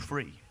make you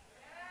free.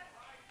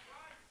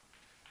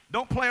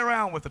 Don't play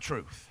around with the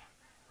truth.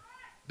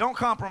 Don't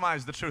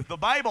compromise the truth. The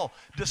Bible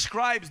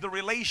describes the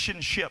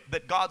relationship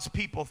that God's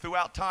people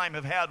throughout time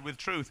have had with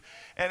truth.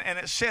 And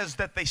it says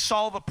that they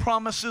saw the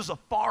promises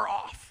afar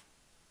off.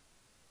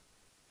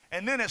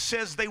 And then it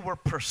says they were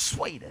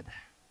persuaded.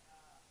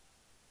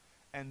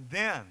 And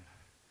then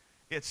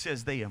it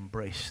says they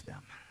embraced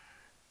them.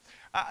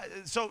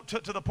 So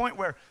to the point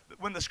where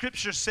when the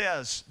scripture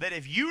says that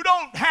if you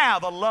don't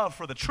have a love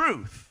for the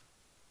truth,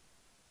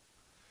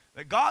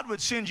 that God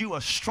would send you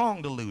a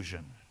strong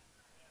delusion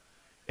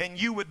and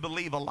you would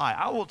believe a lie.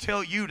 I will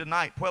tell you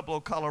tonight,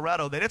 Pueblo,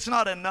 Colorado, that it's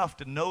not enough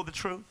to know the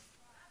truth.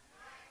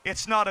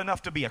 It's not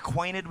enough to be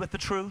acquainted with the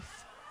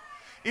truth.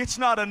 It's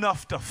not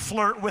enough to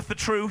flirt with the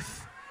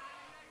truth.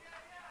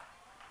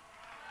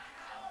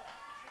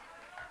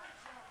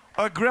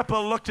 Agrippa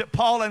looked at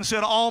Paul and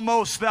said,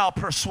 almost thou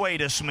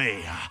persuadest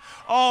me.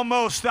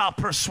 Almost thou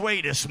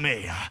persuadest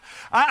me.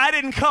 I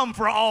didn't come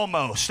for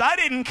almost. I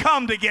didn't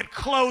come to get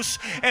close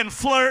and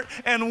flirt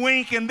and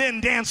wink and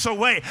then dance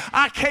away.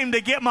 I came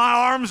to get my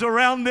arms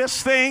around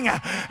this thing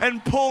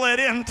and pull it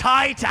in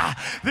tight.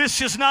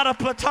 This is not a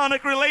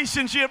platonic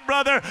relationship,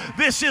 brother.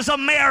 This is a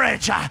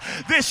marriage.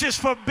 This is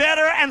for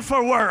better and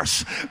for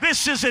worse.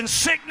 This is in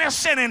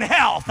sickness and in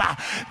health.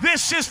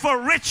 This is for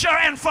richer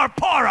and for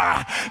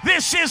poorer.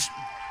 This is...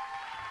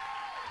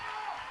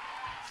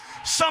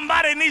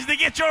 Somebody needs to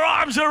get your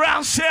arms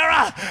around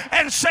Sarah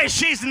and say,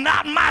 she's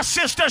not my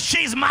sister,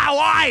 she's my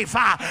wife.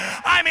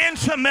 I'm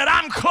intimate,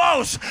 I'm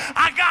close.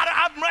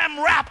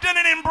 I'm wrapped in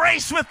and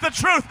embraced with the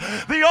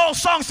truth. The old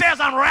song says,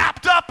 I'm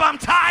wrapped up, I'm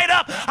tied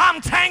up, I'm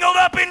tangled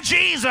up in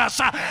Jesus.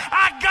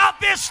 I got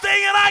this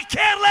thing and I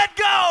can't let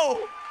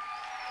go.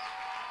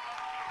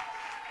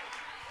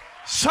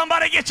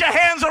 Somebody get your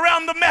hands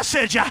around the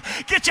message.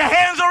 Get your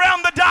hands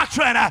around the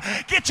doctrine.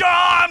 Get your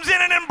arms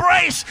in an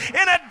embrace,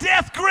 in a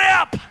death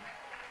grip.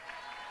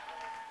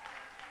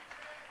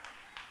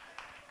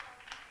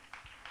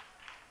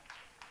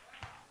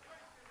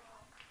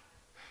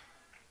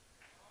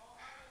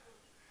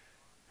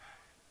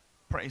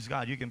 Praise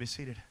God. You can be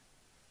seated.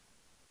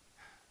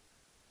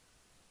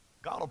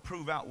 God will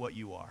prove out what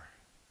you are.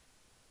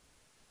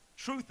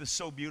 Truth is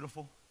so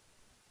beautiful.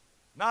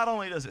 Not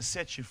only does it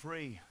set you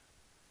free,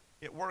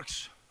 it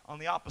works on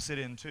the opposite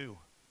end too.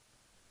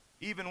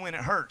 Even when it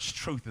hurts,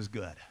 truth is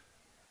good.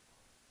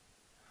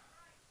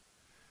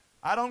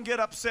 I don't get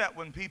upset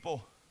when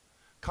people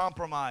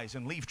compromise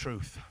and leave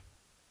truth.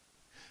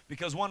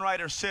 Because one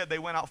writer said they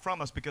went out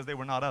from us because they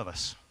were not of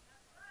us.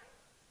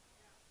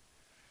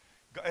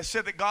 It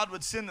said that God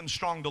would send them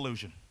strong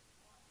delusion.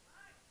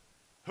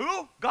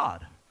 Who?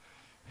 God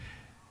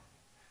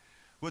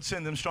would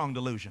send them strong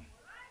delusion.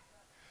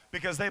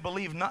 Because they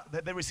believe not,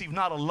 that they receive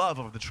not a love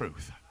of the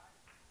truth.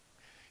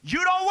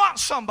 You don't want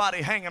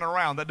somebody hanging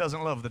around that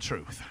doesn't love the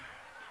truth.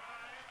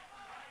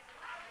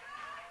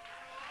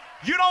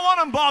 You don't want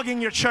them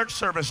bogging your church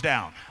service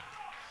down.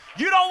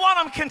 You don't want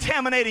them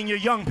contaminating your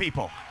young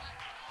people.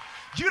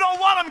 You don't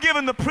want them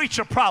giving the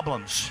preacher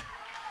problems.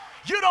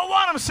 You don't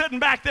want them sitting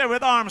back there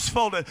with arms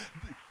folded.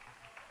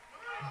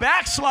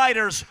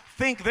 Backsliders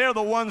think they're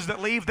the ones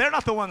that leave. They're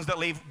not the ones that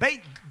leave.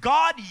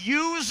 God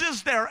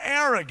uses their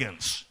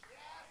arrogance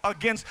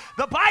against.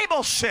 The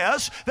Bible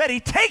says that he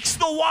takes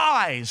the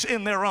wise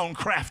in their own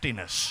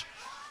craftiness.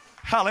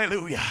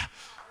 Hallelujah.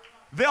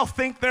 They'll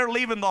think they're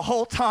leaving the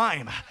whole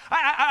time.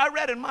 I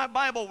read in my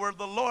Bible where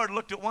the Lord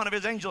looked at one of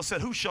his angels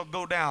and said, who shall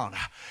go down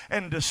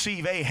and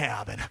deceive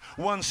Ahab? And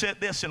one said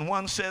this and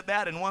one said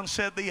that and one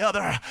said the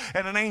other.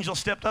 And an angel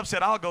stepped up and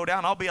said, I'll go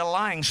down. I'll be a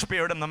lying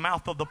spirit in the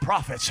mouth of the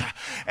prophets.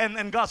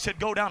 And God said,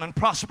 go down and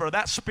prosper.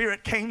 That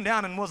spirit came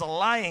down and was a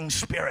lying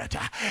spirit.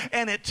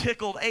 And it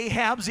tickled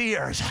Ahab's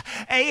ears.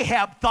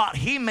 Ahab thought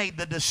he made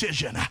the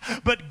decision.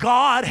 But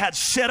God had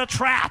set a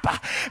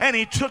trap. And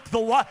he took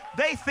the...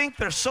 They think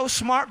they're so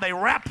smart. They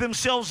wrap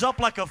themselves up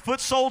like a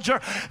foot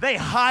soldier. They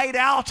hide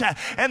out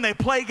and they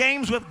play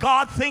games with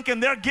God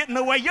thinking they're getting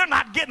away. You're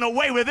not getting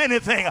away with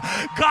anything.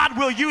 God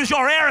will use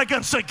your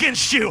arrogance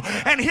against you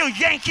and he'll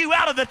yank you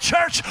out of the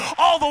church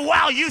all the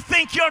while you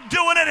think you're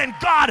doing it, and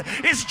God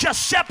is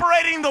just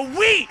separating the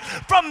wheat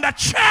from the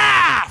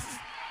chaff.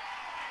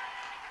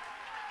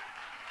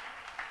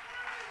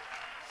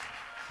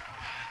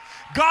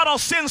 God will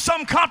send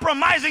some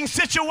compromising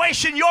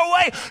situation your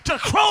way to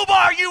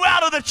crowbar you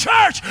out of the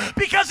church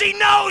because he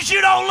knows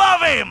you don't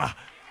love him.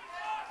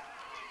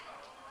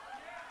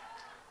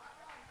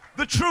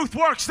 The truth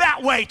works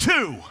that way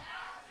too.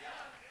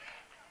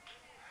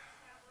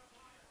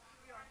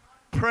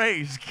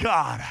 Praise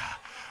God.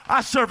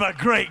 I serve a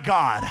great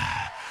God.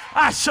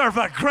 I serve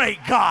a great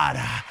God.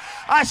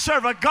 I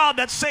serve a God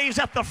that saves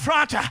at the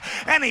front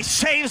and he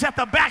saves at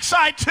the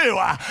backside too.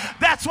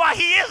 That's why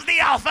he is the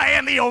Alpha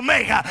and the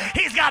Omega.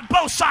 He's got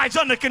both sides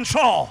under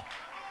control.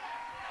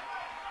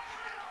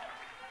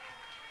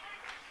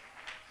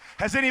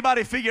 Has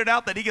anybody figured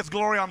out that he gets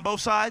glory on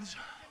both sides?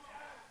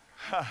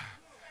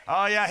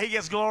 Oh yeah, he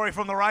gets glory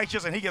from the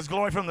righteous and he gets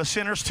glory from the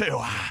sinners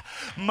too.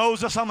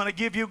 Moses, I'm going to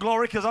give you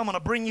glory because I'm going to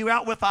bring you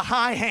out with a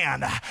high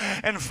hand.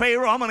 And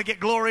Pharaoh, I'm going to get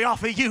glory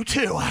off of you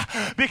too.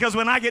 Because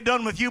when I get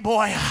done with you,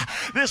 boy,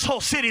 this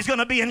whole city's going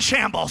to be in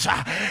shambles.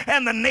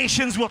 And the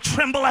nations will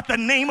tremble at the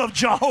name of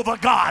Jehovah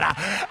God.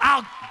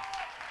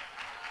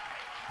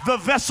 The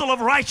vessel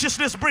of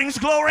righteousness brings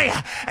glory,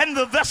 and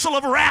the vessel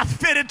of wrath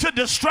fitted to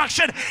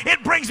destruction,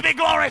 it brings me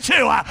glory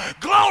too.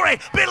 Glory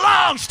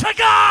belongs to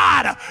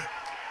God.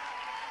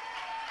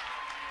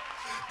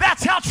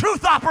 That's how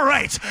truth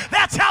operates.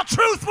 That's how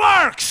truth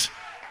works.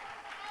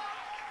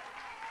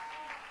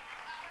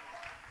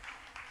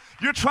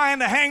 You're trying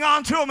to hang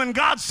on to them, and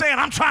God's saying,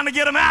 I'm trying to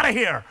get them out of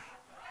here.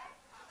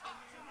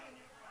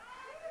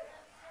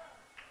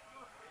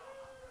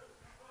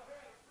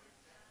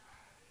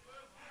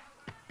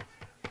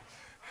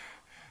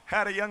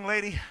 Had a young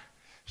lady,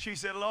 She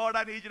said, Lord,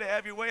 I need you to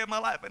have your way in my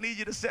life. I need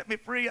you to set me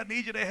free. I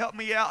need you to help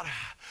me out.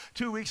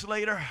 2 weeks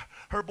later,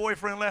 her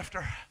boyfriend left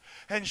her.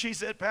 And she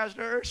said,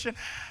 Pastor Urshan,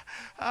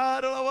 I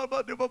don't know what I'm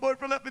going to do. My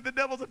boyfriend left me. The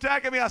devil's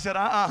attacking me. I said,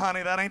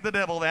 honey, that ain't the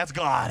devil. That's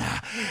God.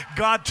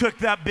 God took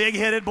that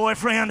big-headed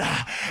boyfriend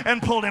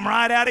and pulled him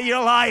right out of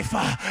your life.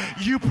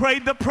 You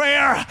prayed the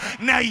prayer.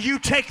 Now you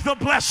take the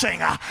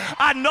blessing.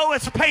 I know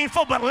it's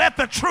painful, but let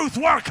the truth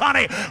work,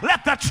 honey.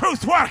 Let the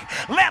truth work.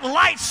 Let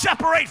light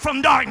separate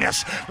from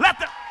darkness.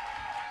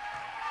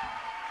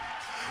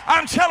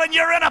 I'm telling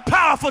you, you're in a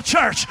powerful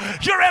church.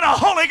 You're in a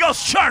Holy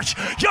Ghost church.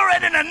 You're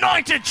in an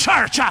anointed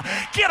church.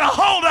 Get a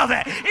hold of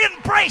it.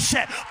 Embrace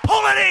it.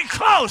 Pull it in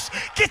close.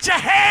 Get your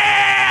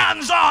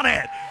hands on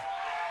it.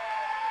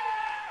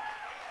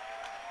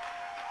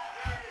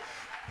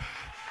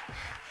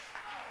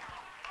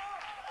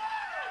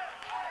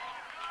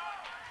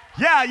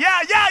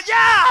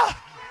 Yeah.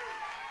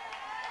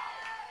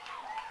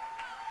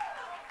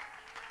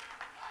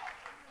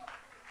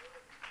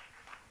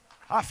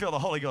 I feel the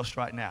Holy Ghost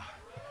right now.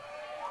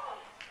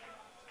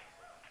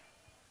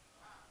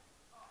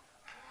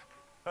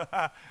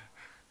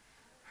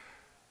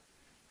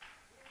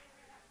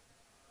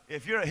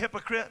 If you're a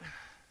hypocrite,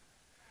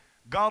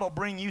 God will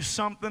bring you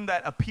something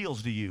that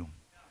appeals to you.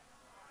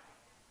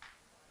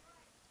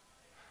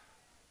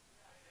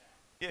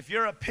 If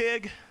you're a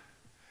pig,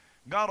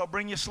 God will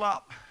bring you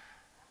slop.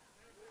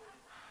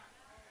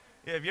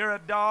 If you're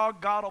a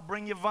dog, God will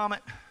bring you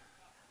vomit.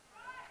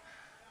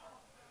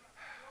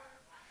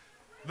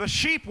 The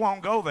sheep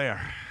won't go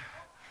there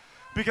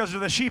because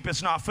of the sheep,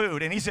 it's not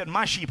food. And he said,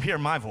 my sheep hear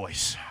my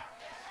voice.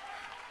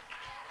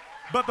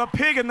 But the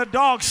pig and the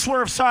dog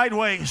swerve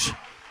sideways.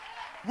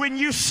 When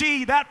you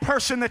see that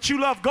person that you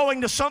love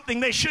going to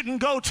something they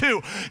shouldn't go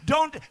to,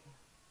 don't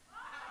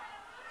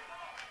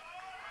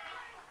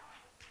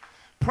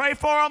pray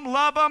for them,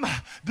 love them,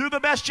 do the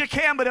best you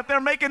can. But if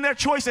they're making their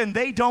choice and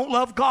they don't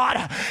love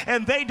God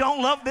and they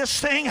don't love this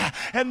thing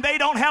and they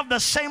don't have the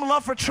same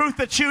love for truth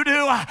that you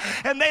do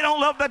and they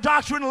don't love the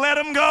doctrine, let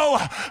them go,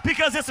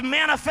 because it's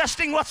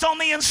manifesting what's on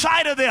the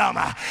inside of them.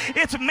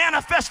 It's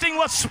manifesting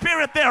what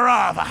spirit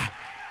thereof.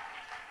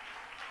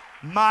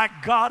 My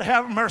God,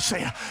 have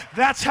mercy.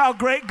 That's how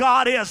great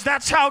God is.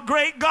 That's how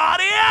great God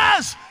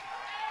is.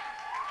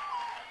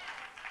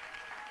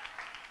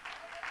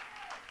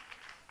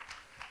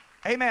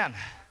 Amen.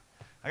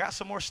 I got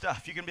some more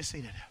stuff. You can be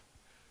seated.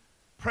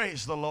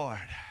 Praise the Lord.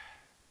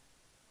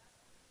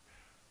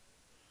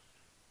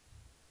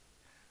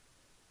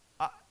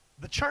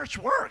 The church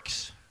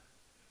works.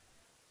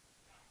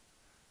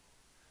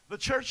 The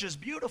church is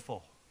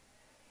beautiful.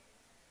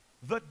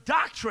 The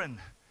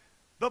doctrine,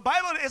 the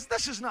Bible is,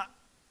 this is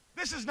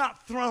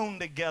not thrown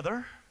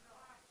together.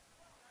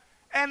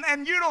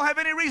 And you don't have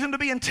any reason to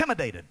be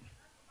intimidated.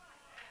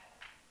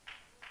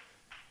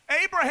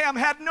 Abraham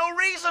had no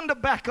reason to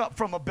back up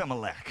from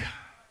Abimelech.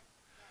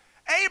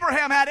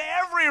 Abraham had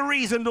every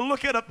reason to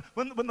look at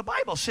when the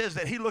Bible says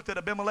that he looked at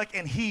Abimelech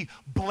and he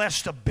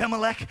blessed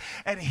Abimelech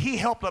and he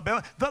helped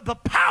Abimelech. The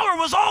power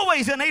was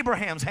always in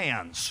Abraham's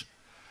hands.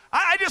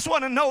 I just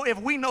want to know if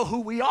we know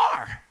who we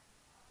are.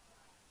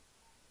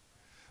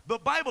 The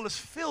Bible is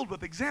filled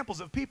with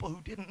examples of people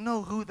who didn't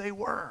know who they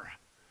were.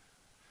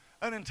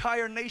 An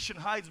entire nation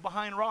hides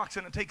behind rocks,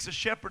 and it takes a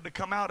shepherd to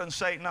come out and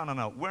say,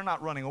 no, we're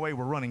not running away,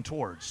 we're running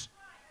towards.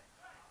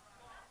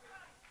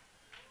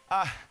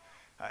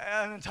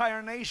 An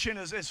entire nation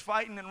is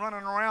fighting and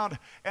running around,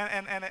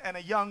 and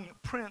a young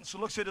prince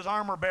looks at his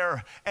armor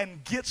bearer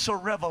and gets a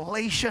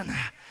revelation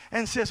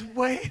and says,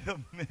 wait a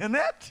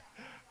minute,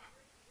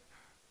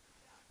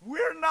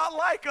 we're not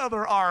like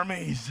other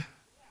armies.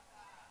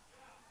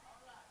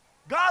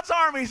 God's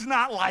army's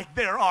not like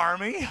their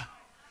army.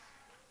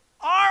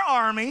 Our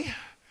army,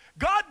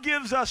 God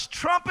gives us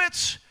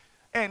trumpets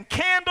and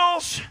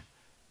candles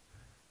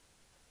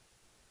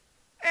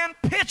and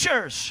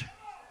pitchers.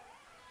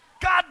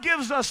 God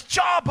gives us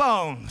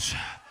jawbones.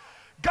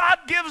 God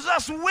gives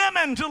us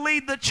women to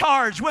lead the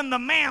charge when the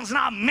man's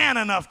not man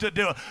enough to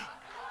do it.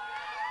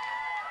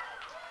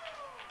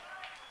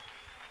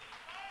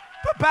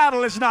 The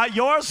battle is not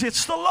yours,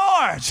 it's the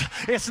Lord's.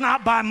 It's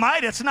not by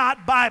might, it's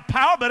not by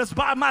power, but it's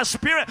by my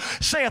spirit,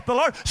 saith the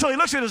Lord. So he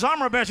looks at his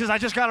armor bearer and says, I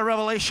just got a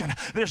revelation.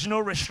 There's no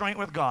restraint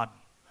with God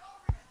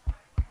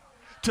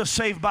to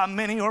save by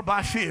many or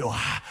by few.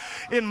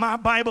 In my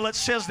Bible it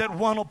says that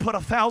one will put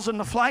 1,000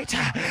 to flight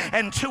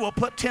and two will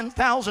put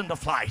 10,000 to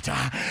flight.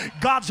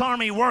 God's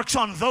army works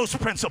on those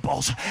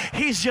principles.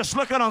 He's just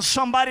looking on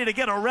somebody to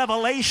get a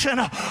revelation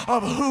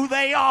of who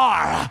they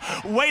are.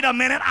 Wait a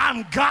minute,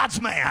 I'm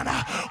God's man.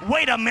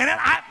 Wait a minute,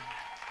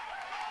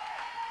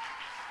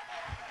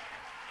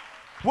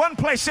 one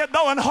place said,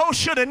 though an host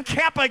should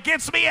encamp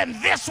against me,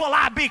 in this will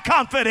I be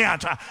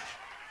confident.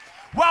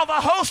 While the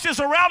host is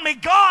around me,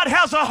 God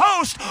has a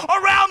host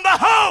around the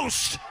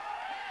host.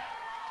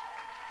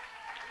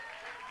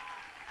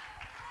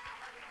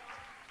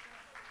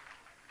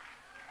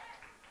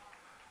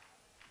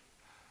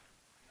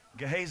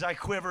 Gehazi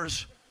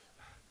quivers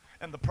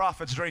and the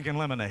prophet's drinking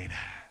lemonade.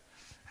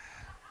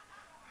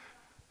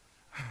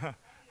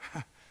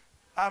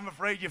 I'm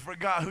afraid you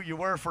forgot who you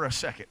were for a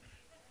second.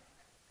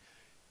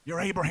 You're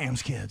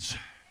Abraham's kids.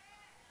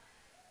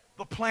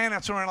 The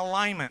planets are in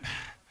alignment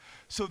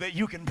so that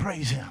you can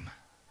praise him.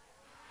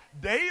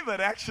 David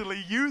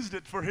actually used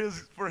it for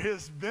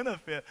his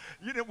benefit.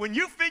 You know, when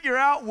you figure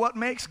out what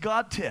makes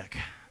God tick,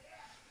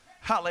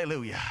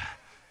 hallelujah,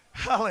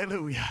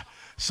 hallelujah.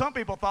 Some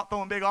people thought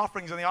throwing big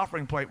offerings in the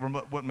offering plate were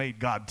what made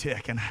God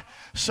tick. And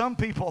some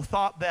people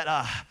thought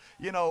that,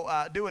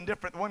 doing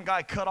different. One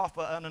guy cut off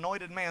an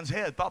anointed man's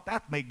head, thought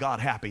that made God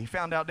happy. He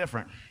found out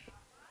different.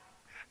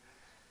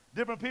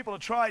 Different people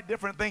have tried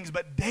different things,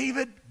 but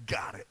David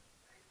got it.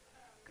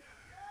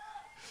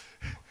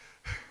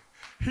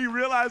 He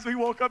realized when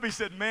he woke up, he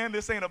said, man,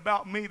 this ain't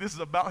about me, this is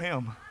about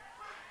him.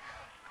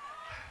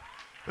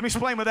 Let me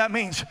explain what that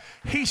means.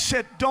 He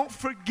said, don't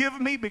forgive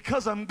me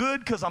because I'm good,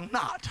 because I'm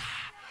not.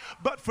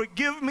 But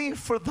forgive me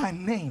for thy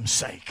name's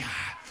sake.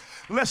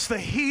 Lest the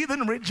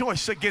heathen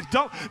rejoice against.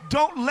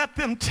 Don't let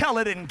them tell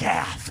it in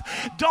Gath.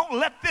 Don't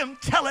let them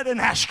tell it in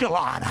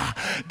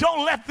Ashkelon.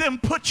 Don't let them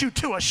put you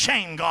to a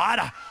shame,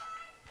 God.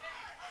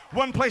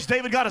 One place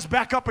David got his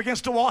back up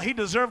against the wall. He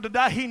deserved to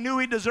die. He knew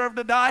he deserved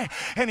to die.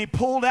 And he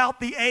pulled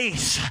out the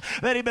ace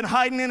that he'd been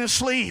hiding in his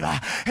sleeve.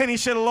 And he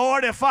said,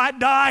 Lord, if I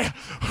die,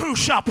 who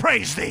shall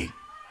praise thee?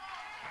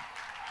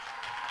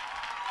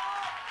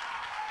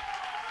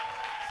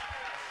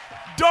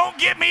 Don't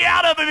get me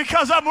out of it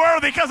because I'm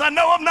worthy, because I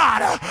know I'm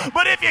not.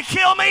 But if you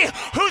kill me,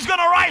 who's going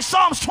to write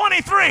Psalms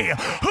 23?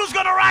 Who's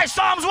going to write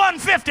Psalms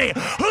 150?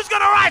 Who's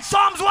going to write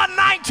Psalms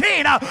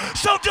 119?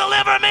 So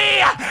deliver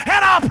me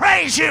and I'll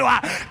praise you.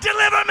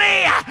 Deliver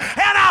me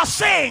and I'll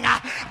sing.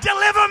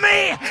 Deliver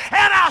me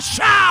and I'll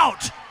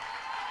shout.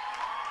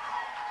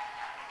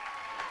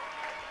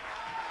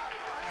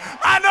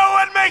 I know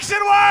what makes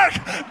it work.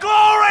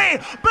 Glory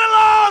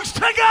belongs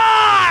to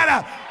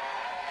God.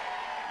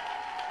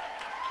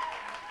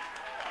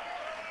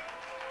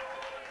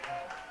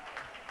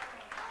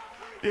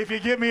 If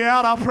you get me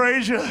out, I'll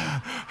praise you.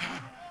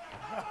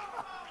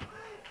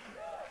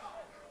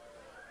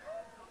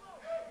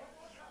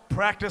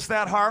 Practice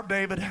that harp,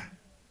 David.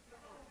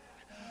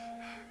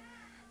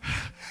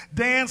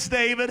 Dance,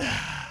 David.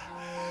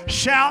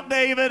 Shout,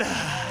 David.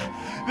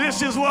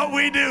 This is what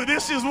we do.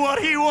 This is what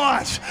he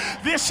wants.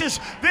 This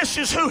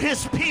is who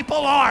his people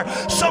are.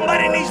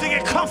 Somebody needs to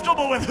get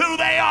comfortable with who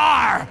they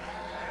are.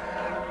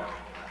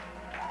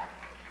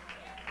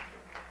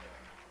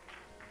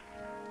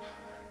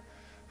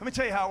 Let me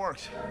tell you how it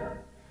works.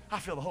 I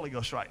feel the Holy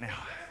Ghost right now.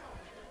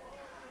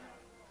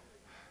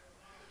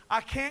 I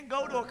can't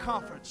go to a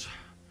conference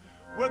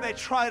where they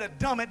try to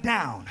dumb it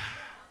down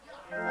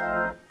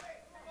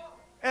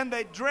and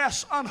they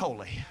dress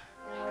unholy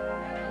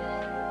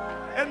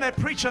and they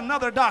preach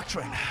another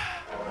doctrine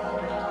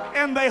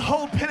and they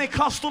hold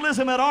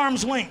Pentecostalism at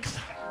arm's length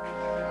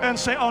and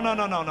say, oh, no,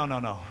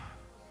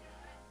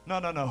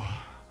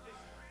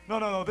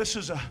 this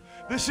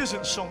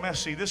isn't so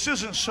messy, this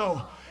isn't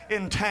so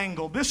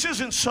entangled, this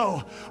isn't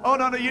so,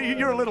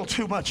 you're a little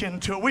too much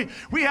into it.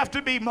 We have to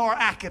be more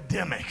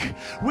academic,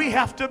 we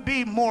have to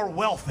be more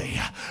wealthy,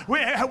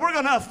 we're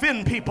going to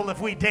offend people if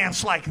we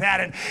dance like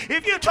that. And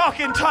if you talk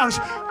in tongues,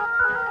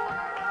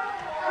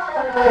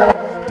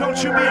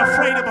 don't you be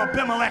afraid of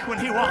Abimelech when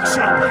he walks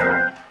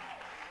up.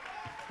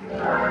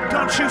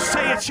 Don't you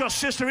say it's your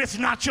sister. It's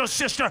not your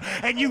sister,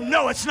 and you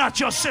know it's not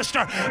your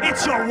sister.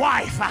 It's your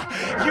wife.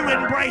 You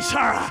embrace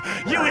her.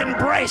 You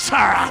embrace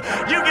her.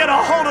 You get a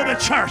hold of the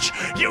church.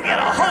 You get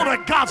a hold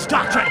of God's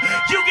doctrine.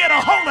 You get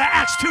a hold of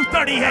Acts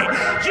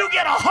 2:38. You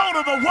get a hold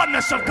of the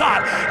oneness of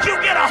God.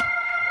 You get a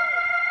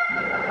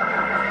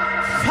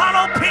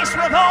follow peace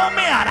with all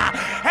men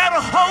and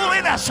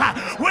holiness,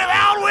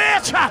 without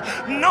which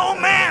no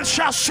man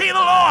shall see the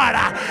Lord.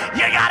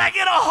 You got to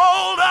get a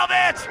hold of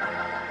it.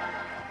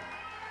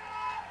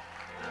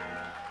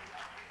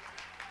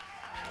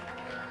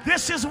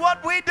 This is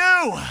what we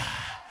do.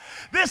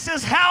 This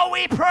is how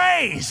we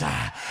praise.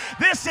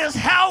 This is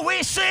how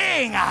we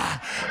sing.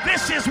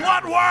 This is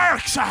what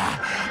works.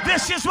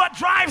 This is what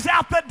drives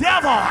out the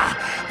devil.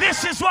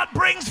 This is what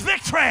brings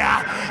victory.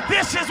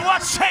 This is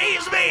what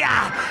saves me.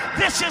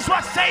 This is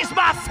what saves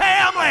my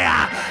family.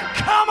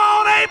 Come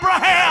on,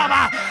 Abraham.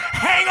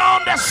 Hang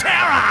on to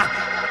Sarah.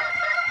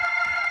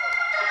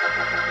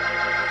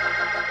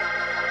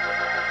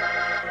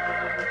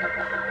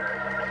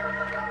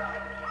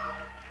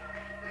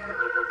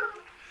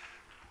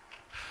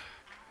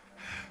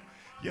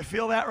 You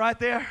feel that right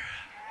there?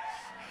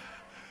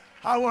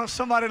 I want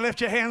somebody to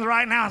lift your hands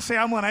right now and say,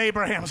 I'm one of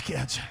Abraham's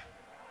kids.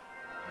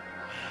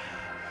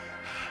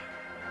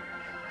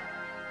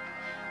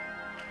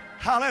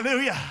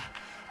 Hallelujah.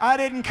 I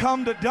didn't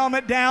come to dumb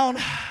it down.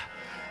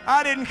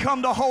 I didn't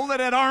come to hold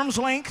it at arm's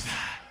length.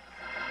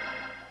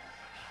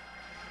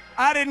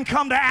 I didn't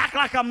come to act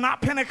like I'm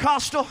not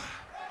Pentecostal.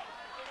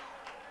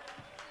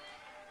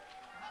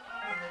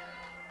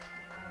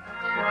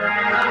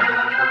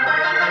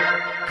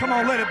 Come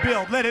on,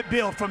 let it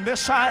build from this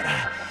side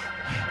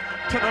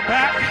to the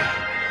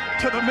back,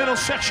 to the middle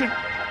section,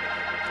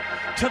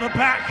 to the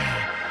back,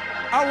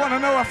 I want to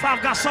know if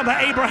I've got some of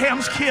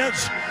Abraham's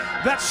kids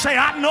that say,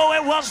 I know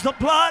it was the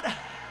blood.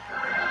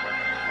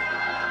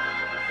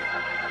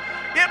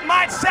 It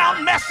might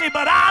sound messy,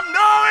 but I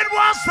know it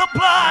was the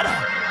blood.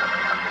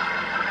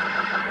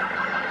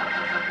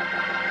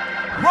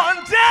 One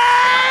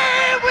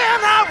day when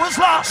I was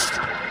lost,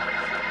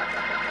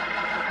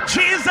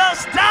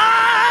 Jesus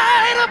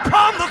died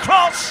upon the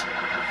cross.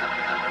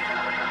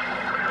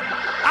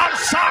 I'm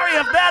sorry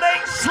if that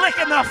ain't slick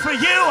enough for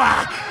you.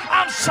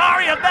 I'm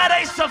sorry if that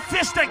ain't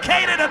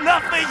sophisticated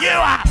enough for you.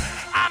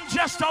 I'm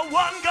just a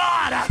one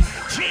God,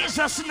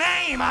 Jesus'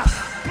 name,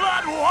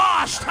 blood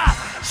washed,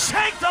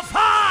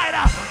 sanctified,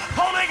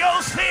 Holy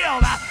Ghost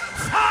filled,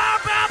 fire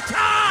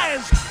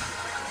baptized.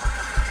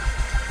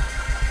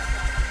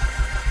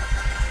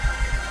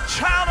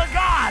 Child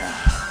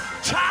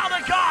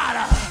of God,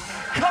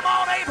 come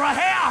on,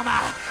 Abraham,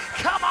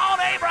 come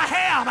on,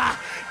 Abraham.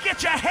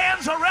 Get your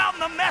hands around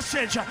the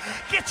message.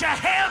 Get your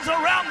hands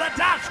around the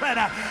doctrine.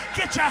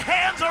 Get your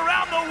hands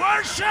around the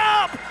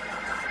worship.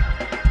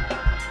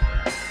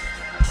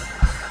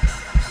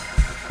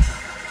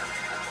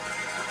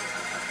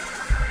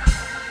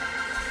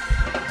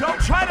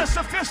 Don't try to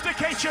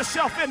sophisticate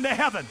yourself into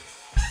heaven.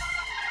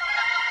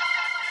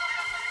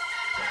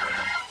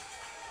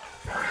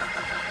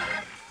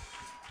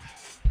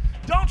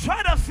 Don't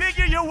try to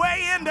figure your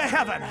way into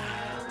heaven.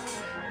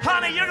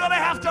 Honey, you're going to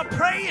have to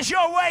praise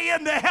your way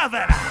into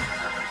heaven.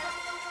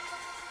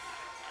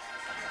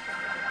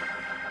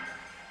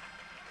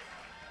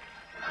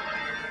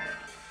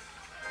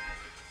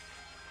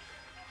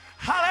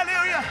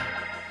 Hallelujah.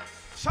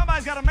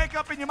 Somebody's got to make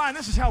up in your mind,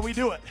 this is how we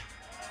do it.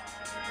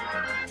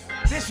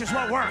 This is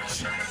what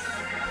works.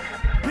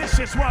 This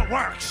is what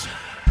works.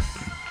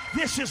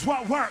 This is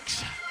what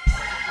works.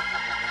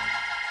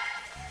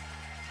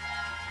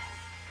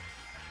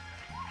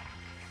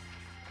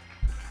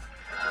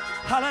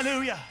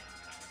 Hallelujah.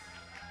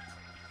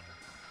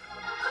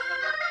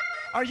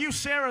 Are you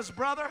Sarah's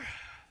brother?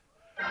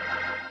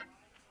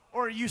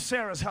 Or are you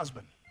Sarah's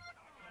husband?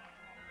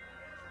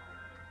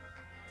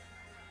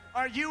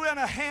 Are you in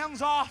a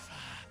hands-off?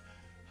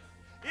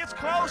 It's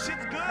close,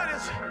 it's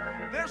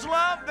good, there's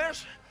love,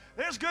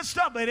 there's good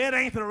stuff, but it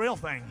ain't the real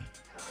thing.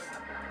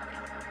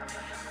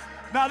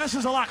 Now, this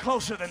is a lot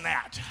closer than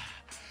that.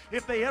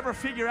 If they ever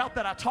figure out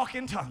that I talk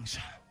in tongues,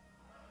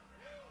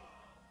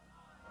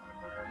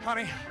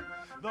 honey,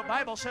 the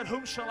Bible said,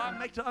 whom shall I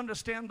make to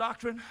understand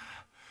doctrine?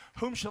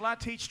 Whom shall I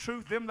teach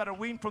truth? Them that are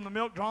weaned from the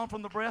milk drawn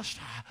from the breast.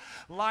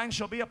 Line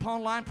shall be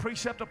upon line,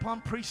 precept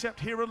upon precept,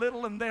 here a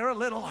little and there a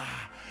little.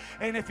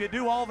 And if you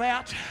do all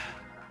that,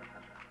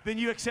 then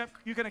you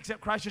can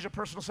accept Christ as your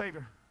personal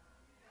Savior.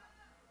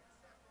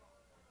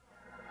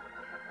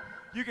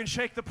 You can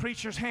shake the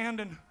preacher's hand,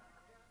 and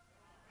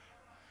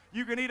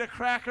you can eat a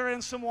cracker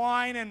and some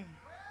wine, and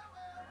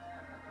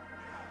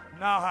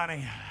no,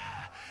 honey.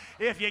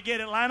 If you get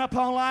it line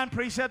upon line,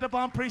 precept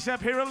upon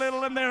precept, here a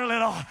little and there a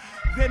little,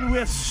 then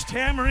with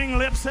stammering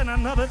lips and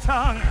another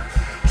tongue,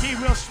 he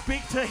will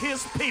speak to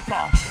his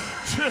people,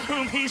 to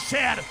whom he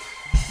said,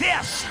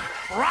 this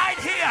right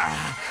here,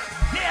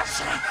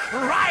 this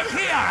right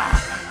here,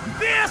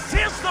 this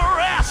is the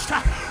rest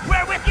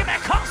wherewith you may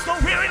cause the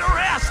weary to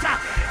rest,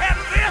 and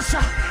this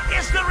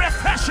is the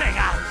refreshing.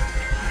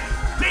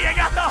 Do you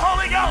got the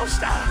Holy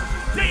Ghost?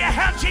 Do you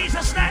have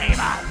Jesus' name?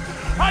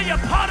 Are you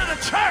part of the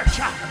church?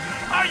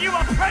 Are you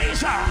a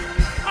praiser?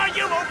 Are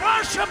you a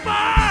worshiper?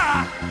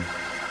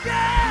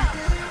 Yeah!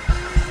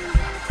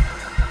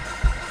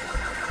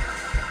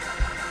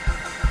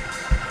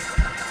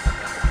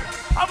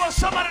 I want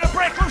somebody to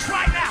break loose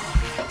right now.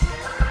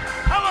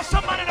 I want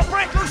somebody to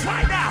break loose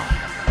right now.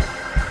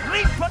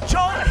 Leap for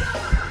joy.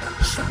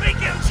 Speak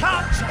in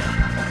tongues.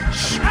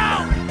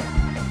 Shout,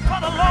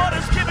 for the Lord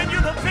has given you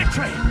the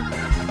victory.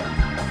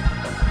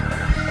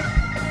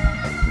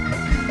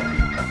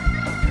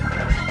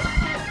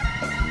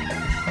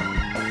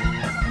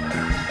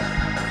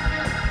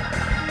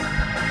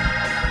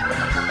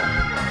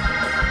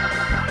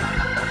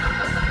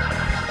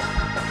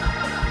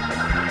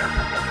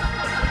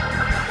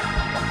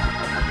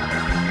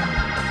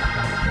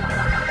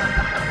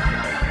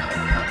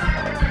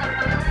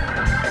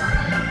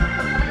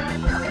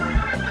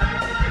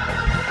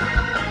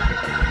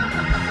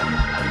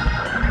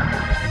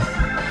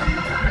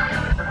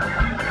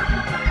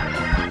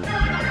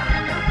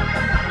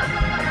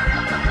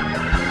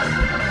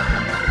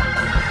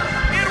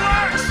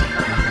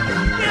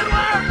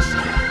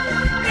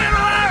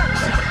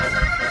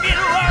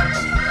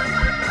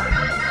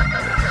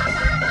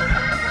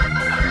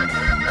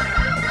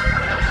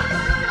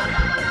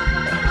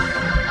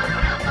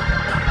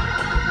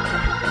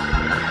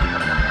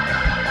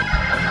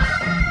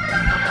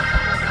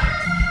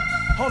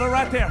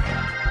 There.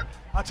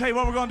 I'll tell you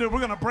what we're going to do. We're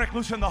going to break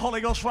loose in the Holy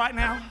Ghost right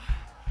now.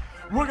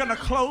 We're going to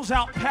close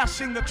out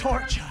passing the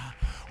torch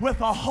with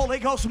a Holy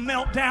Ghost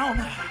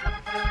meltdown.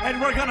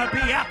 And we're going to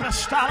be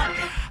apostolic.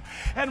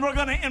 And we're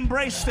going to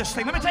embrace this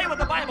thing. Let me tell you what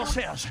the Bible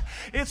says.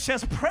 It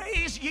says,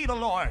 praise ye the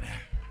Lord.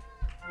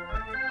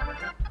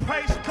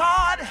 Praise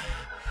God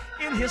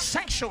in his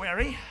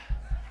sanctuary.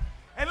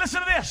 And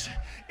listen to this.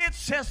 It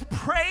says,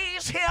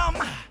 praise him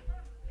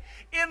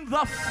in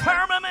the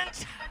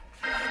firmament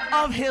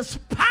of his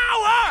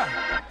power.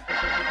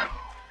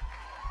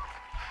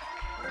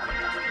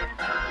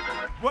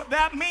 What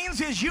that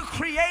means is you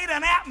create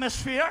an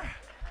atmosphere,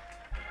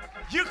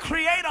 you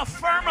create a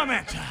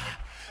firmament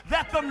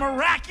that the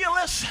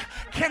miraculous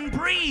can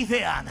breathe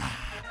in,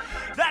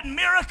 that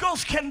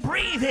miracles can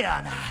breathe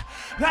in,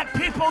 that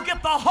people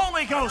get the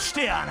Holy Ghost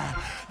in,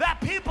 that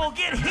people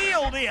get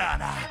healed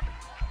in.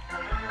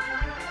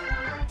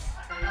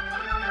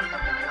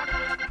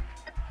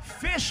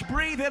 Fish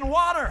breathe in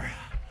water.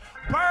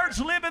 Birds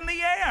live in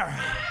the air.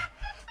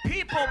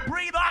 People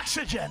breathe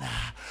oxygen.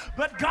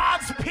 But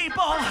God's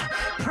people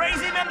praise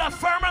him in the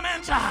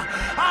firmament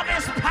of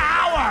his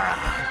power.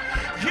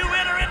 You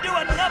enter into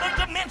another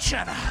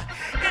dimension,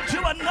 into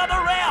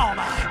another realm.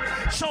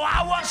 So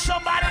I want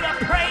somebody to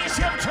praise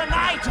him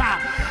tonight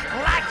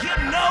like you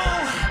know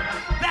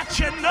that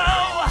you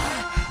know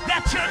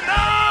that you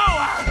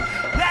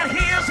know that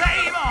he is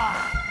able.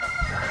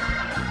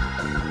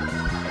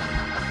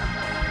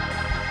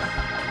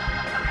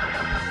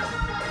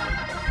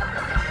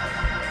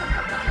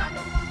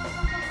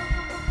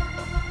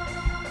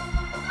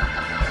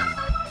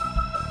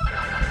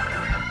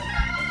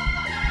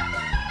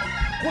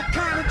 What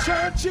kind of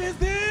church is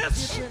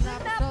this?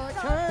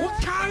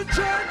 What kind of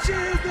church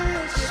is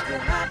this?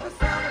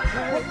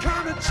 What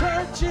kind of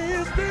church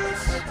is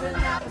this?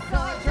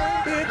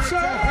 It's a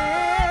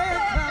hey.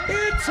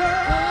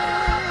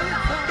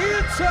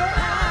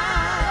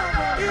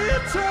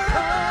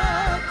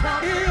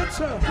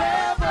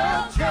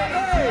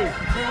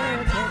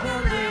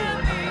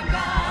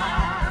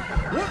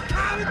 What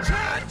kind of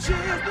church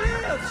is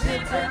this?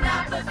 It's an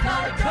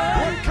apostolic church.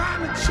 What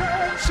kind of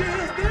church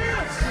is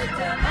this? It's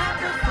an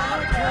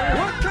apostolic church.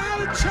 What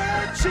kind of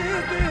church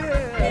is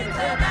this? It's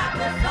an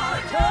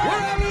apostolic church.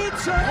 Well,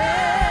 it's a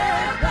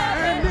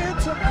and it's a it's a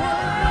hey.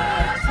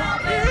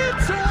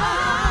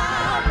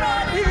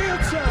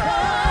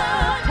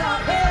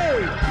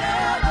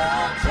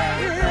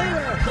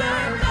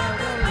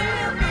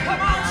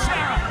 Come on,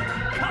 Sarah.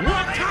 Come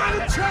What on,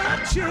 kind of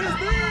church is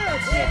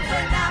this? It's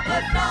an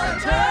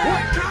apostolic church.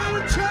 What kind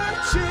of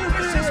church is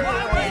This this? is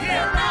why we're It's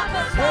here. an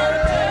apostolic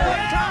Hey, church.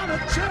 what kind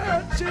of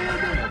church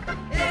is this?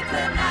 It's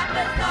an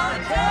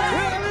apostolic church.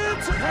 Well,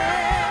 it's a it's a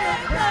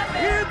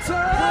it's a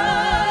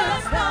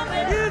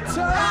and it's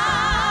a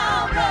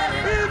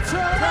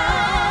church.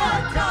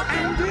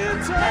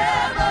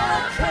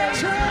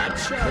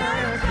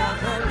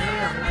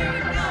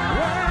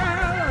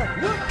 Well,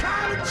 what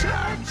kind of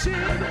church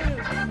is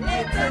this?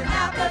 It's an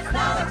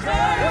apostolic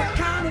church. What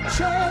kind of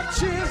church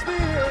is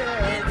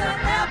this? It's an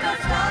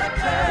apostolic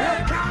church.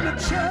 What kind of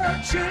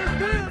church is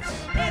this?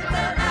 It's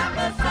an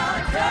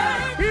apostolic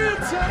church.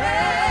 It's a it's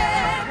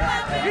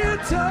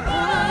a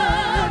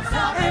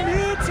and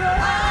it's a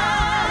hey church.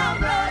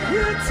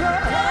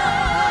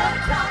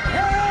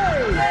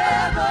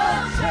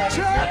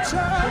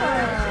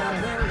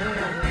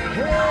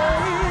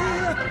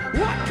 Hey,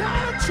 what kind of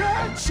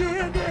church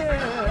is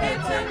this?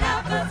 It's an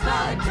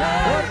apostolic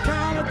church. What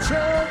kind of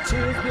church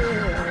is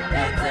this?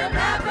 It's an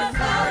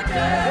apostolic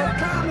church. What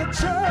kind of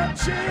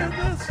church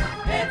is this?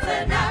 It's an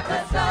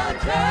apostolic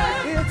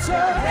church.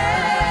 It's a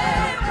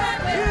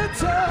it's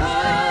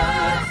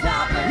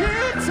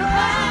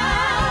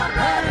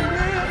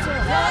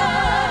a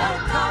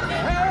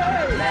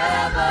it's a and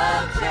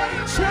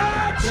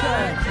it's a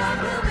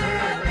hey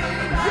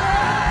church.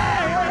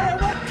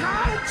 Yeah, what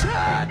kind of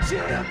church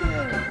is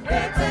this?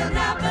 It's an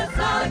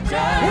apostolic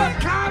church. What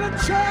kind of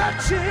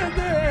church is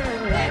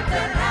this? It's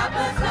an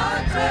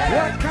apostolic church.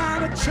 What kind of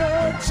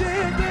church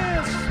is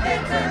this?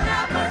 It's an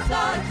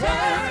apostolic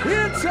church.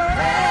 It's a it's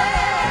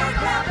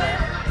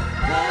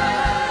a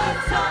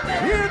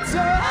it's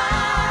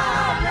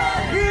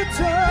a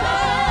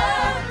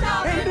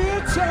and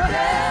it's a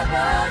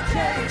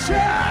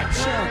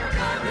church.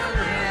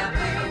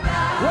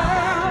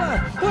 Well,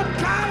 what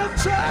kind of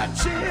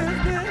church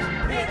is this?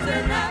 It's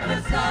an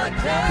apostolic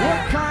church.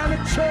 What kind of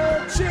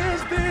church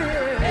is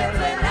this? It's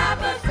an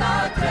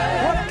apostolic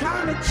church. What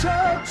kind of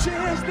church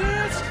is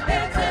this?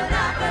 It's an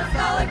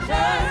apostolic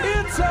church.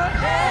 It's a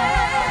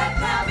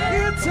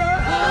it's a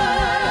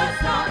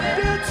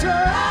it's a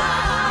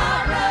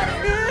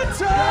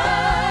it's a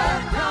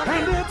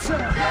and it's a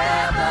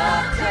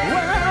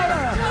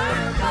well.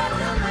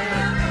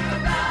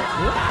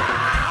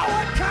 Wow,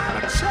 what kind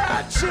of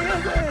church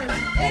is this?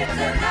 It's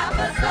an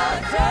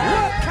apostolic church.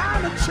 What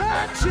kind of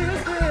church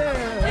is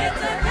this?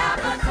 It's an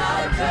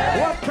apostolic church.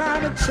 What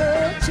kind of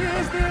church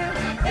is this?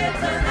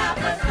 It's an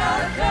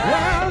apostolic church.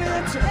 Well,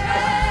 it's a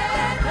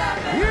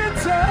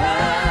it's a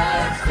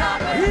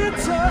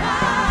it's a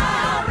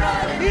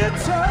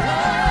it's a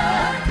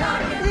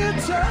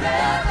it's a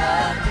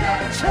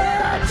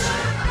church.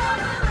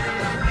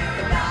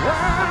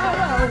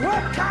 Wow,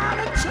 what kind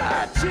of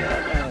church is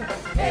this?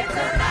 It's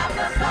an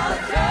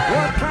apostolic church.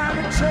 What kind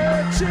of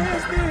church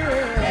is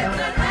this? It's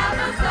an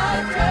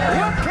apostolic church.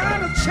 What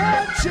kind of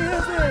church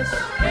is this?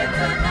 It's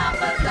an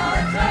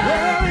apostolic church.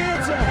 Well,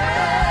 it's a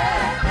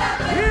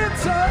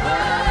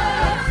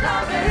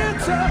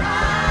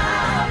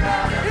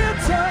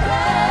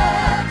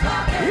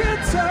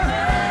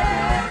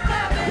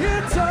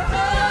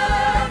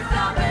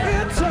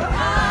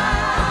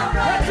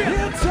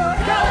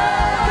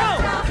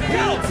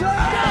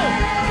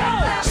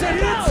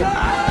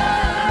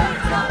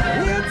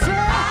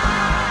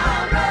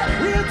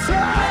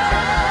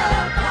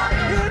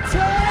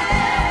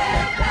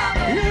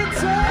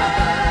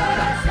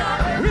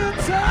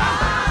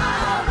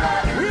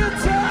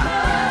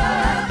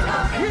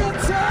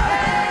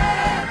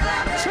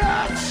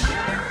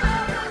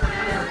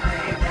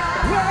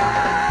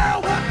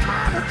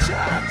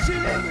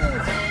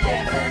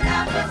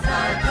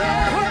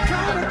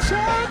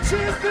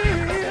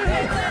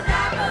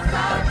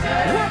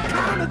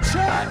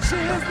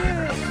is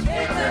this?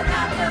 It's an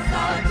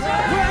apostolic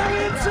church. Well,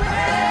 it's a,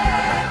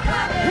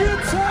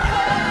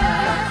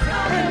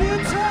 and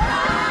it's a,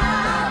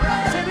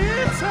 said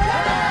it's a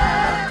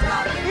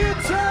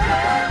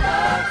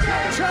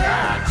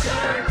church.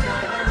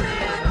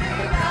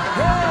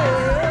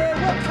 Hey,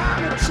 what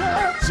kind of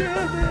church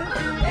is it?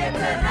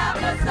 It's an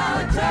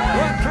apostolic church.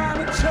 What kind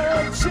of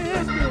church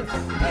is this?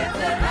 It's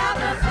an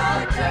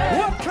apostolic church.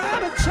 What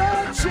kind of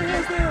church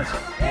is this?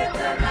 It's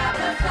an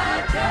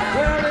apostolic church.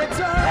 Well, it's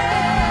a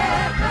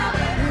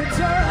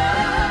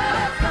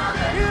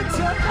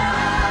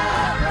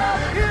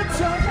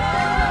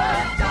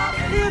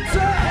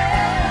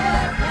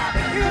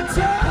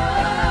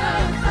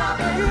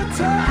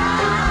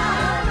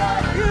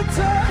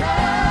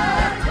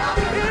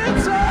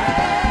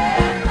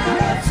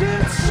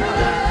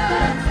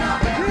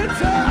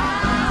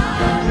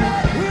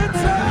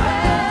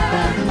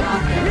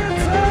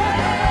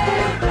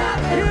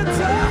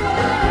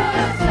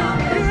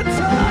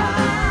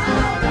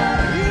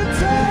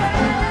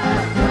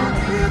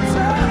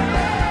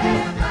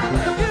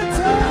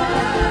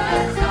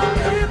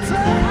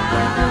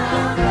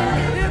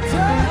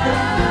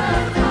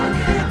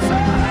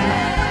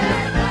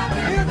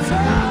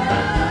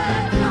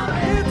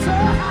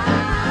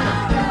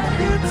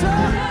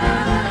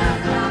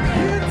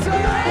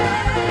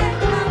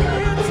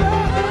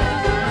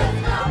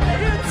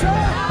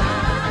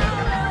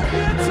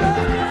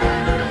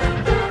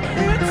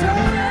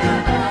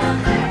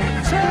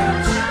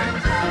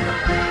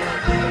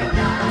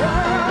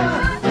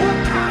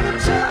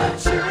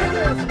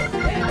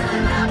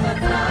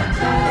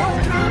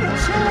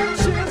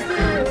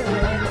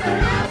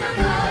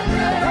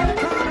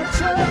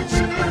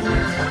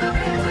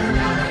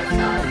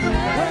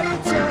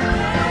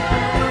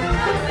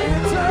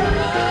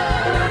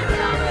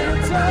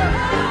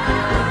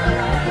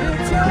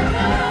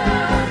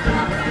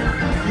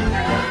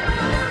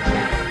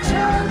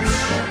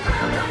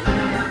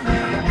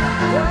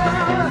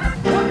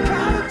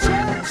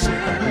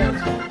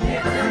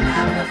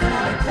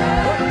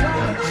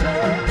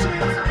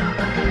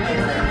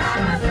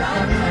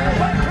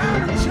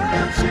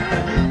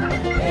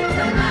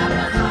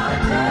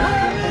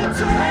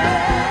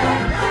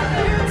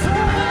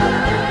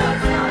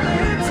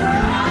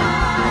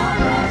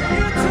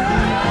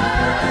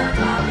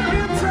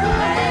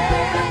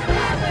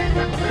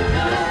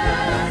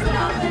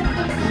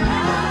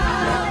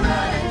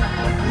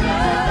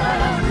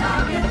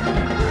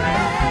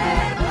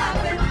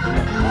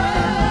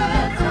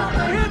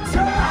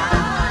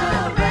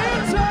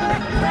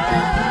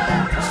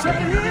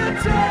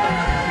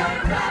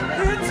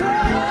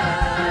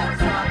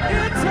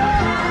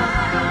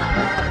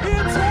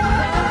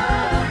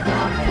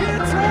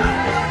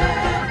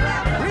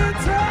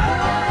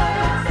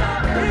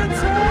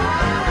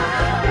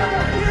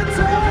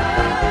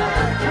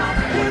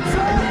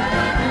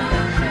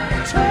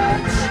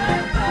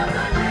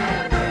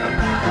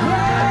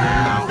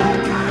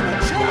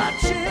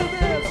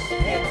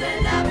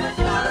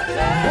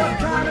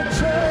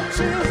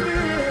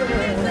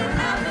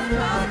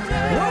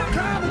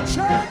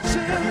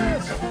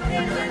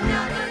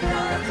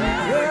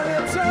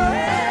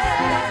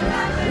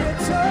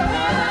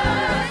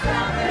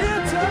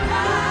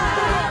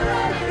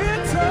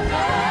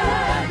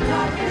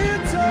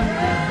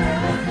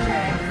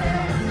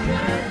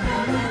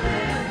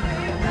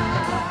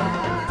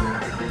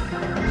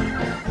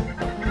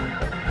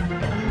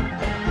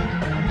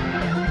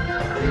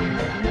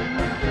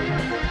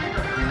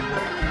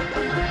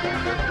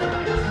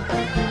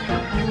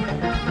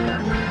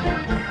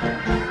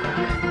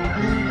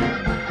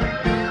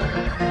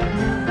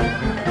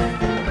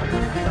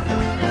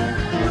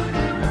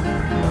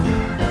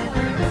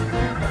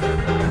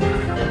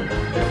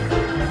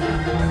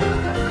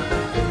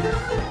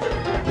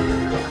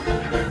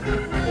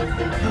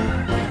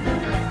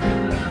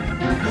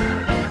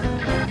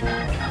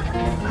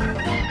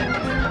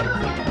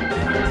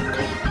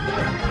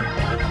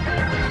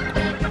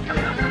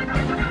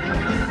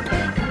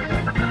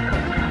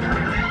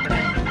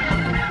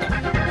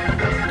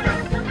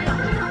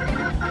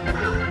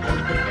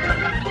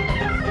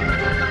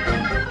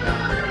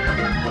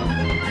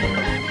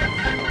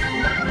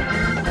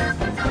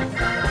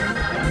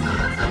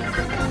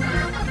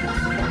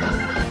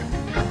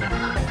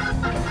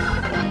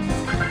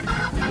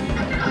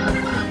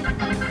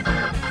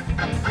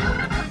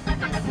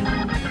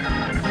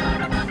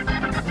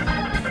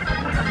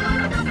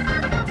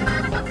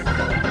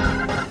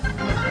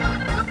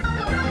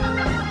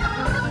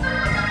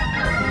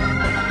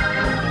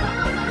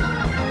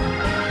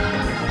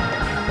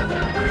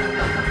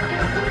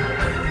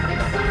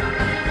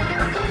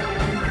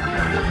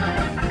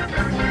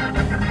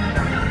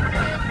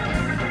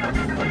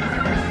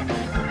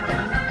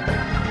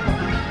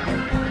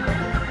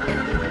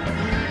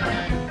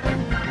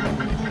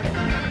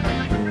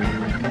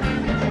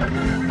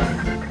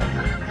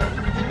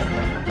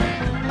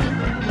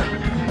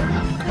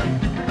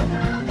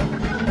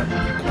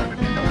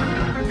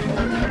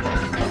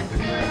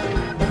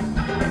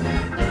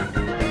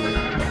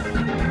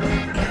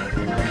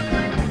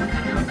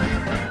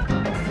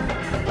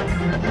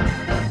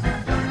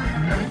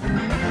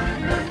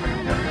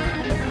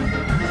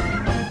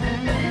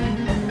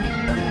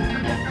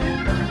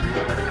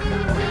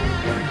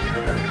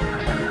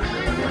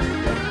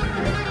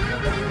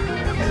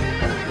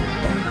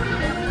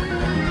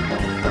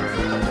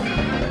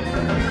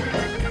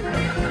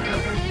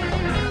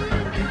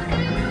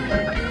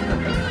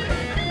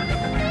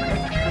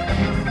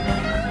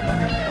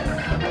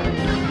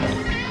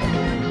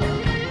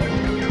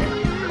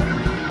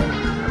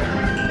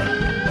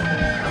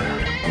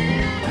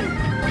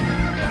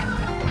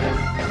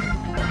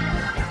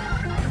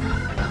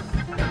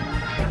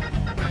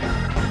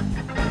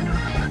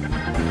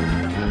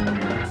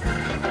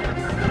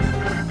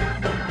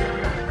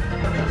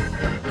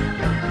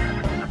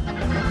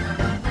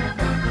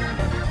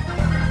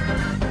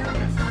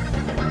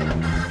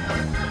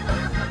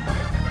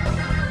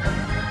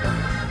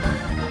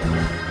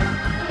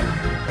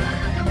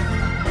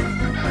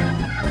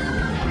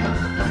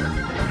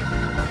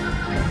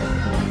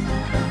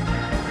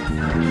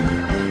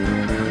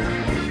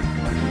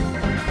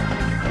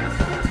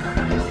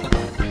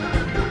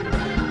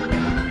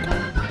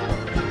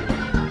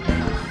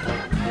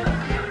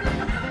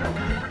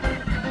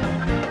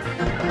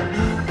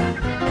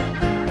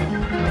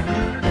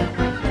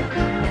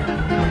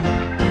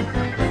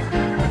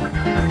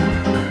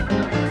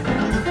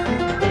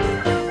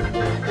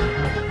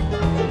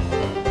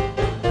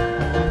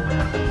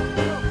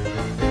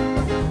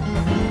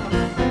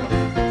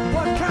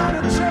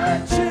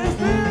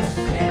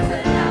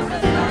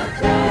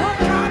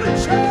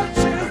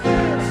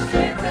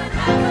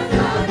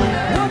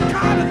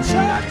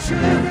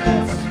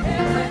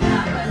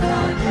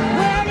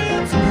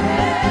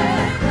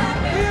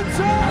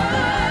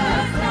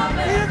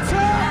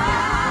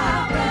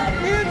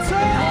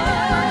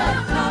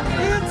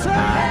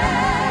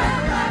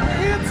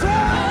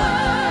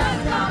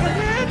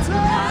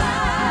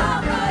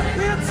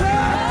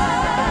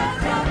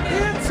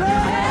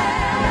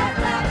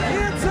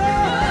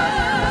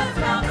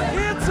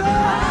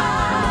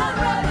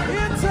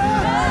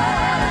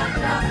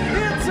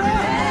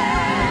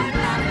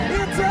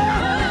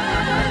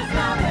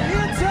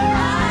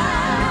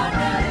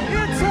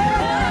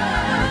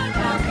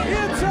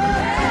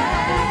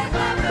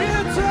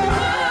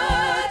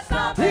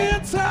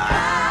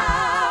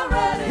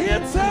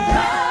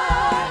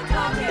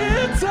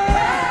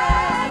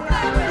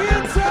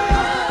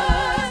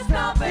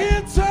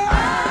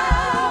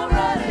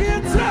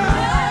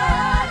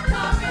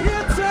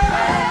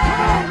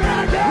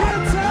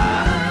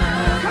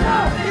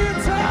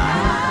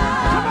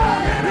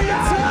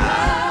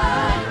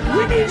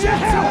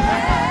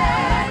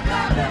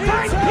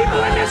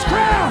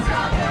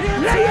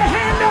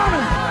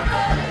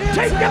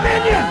Take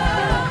dominion.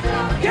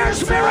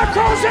 There's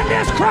miracles in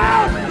this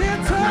crowd.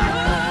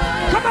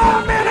 Come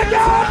on, man of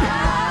God.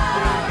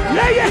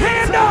 Lay your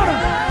hand on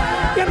them.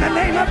 In the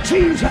name of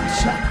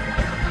Jesus.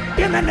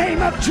 In the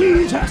name of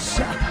Jesus.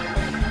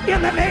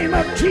 In the name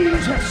of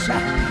Jesus.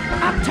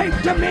 I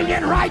take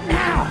dominion right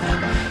now.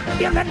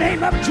 In the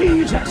name of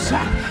Jesus.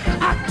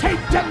 I take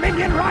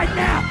dominion right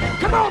now.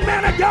 Come on,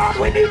 man of God.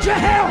 We need your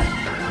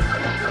help.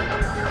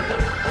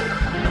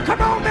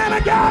 Come on, man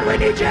of God, we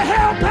need your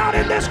help out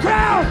in this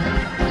crowd.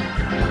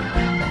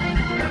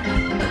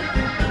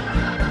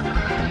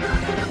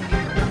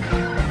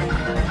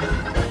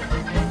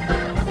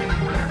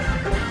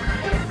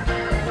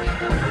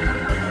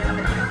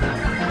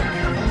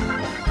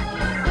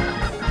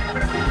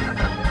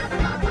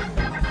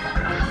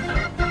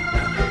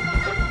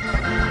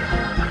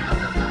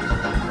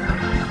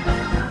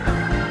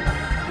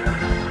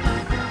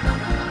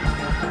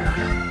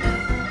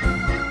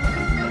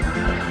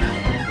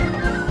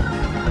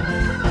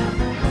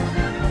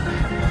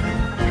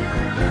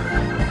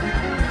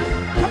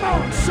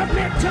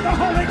 Submit to the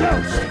Holy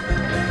Ghost.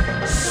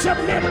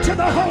 Submit to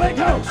the Holy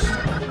Ghost.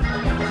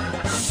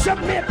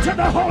 Submit to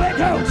the Holy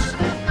Ghost.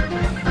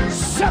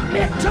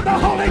 Submit to the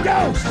Holy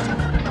Ghost.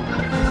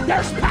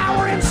 There's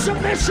power in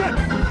submission.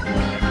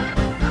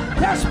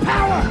 There's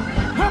power.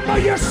 Humble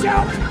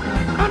yourself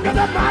under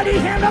the mighty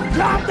hand of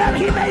God that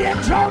He may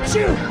exalt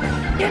you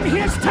in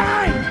His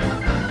time.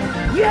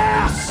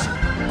 Yes.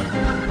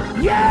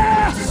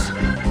 Yes.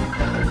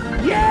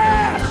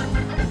 Yes.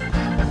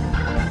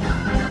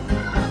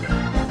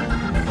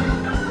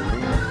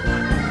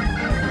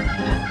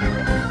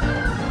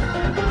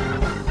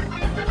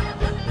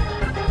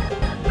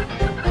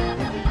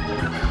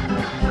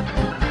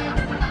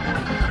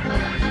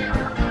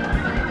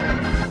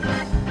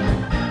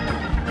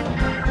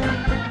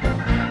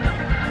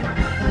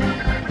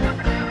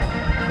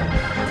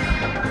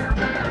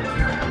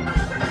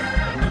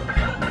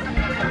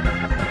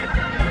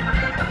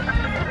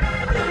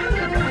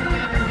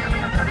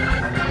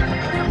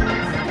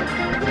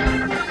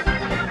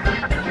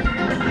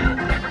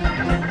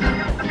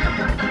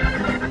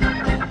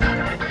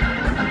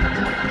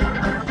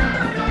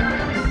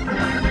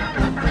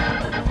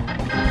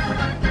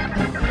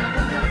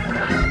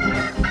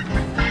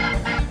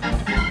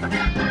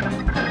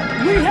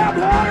 We have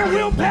water,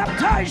 we'll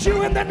baptize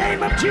you in the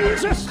name of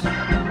Jesus.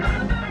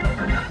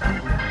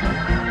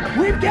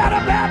 We've got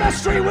a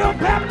baptistry, we'll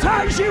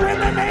baptize you in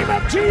the name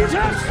of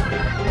Jesus.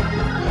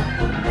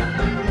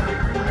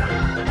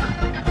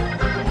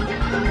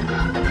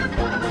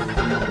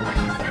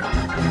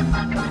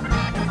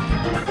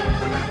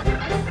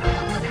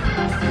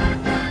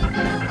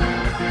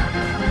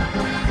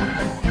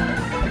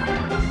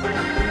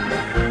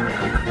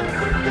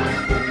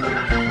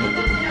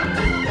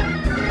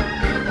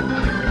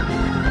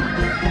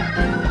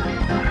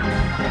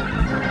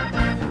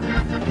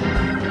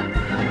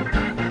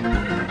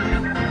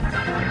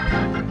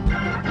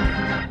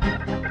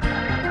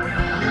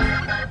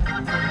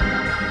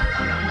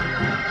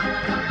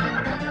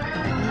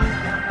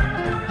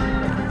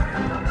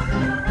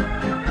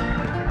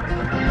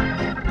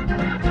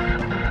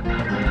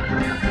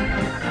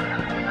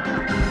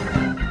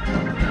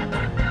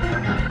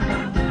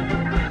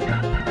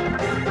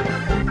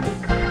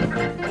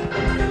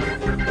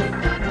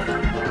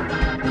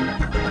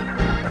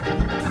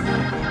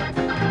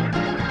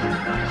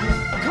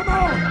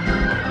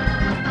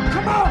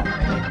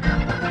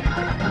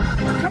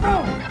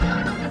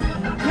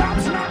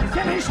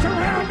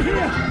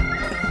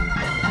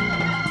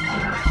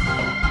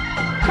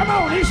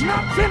 He's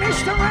not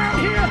finished around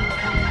here.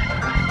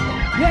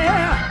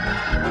 Yeah.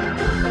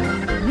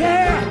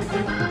 Yeah.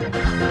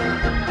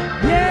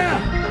 Yeah.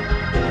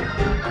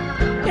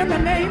 In the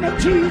name of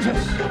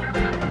Jesus.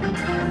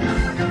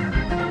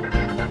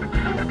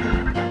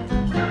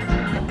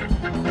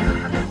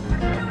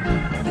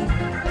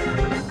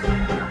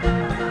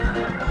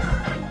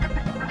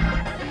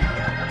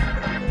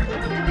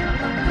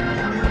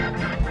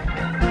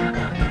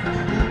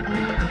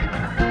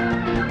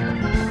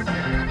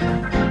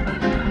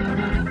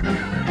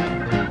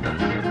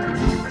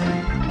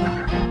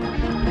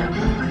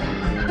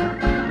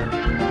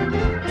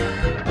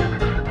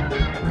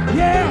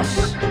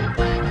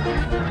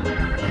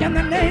 In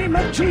the name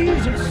of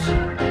Jesus.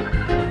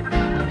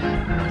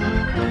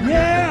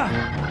 Yeah.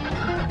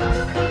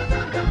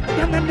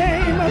 In the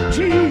name of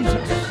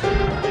Jesus.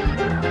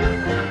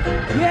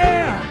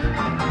 Yeah.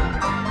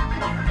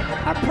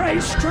 I pray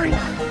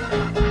strength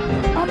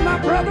on my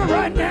brother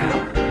right now.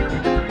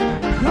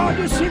 Lord,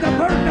 you see the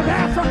burden of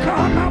Africa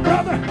on my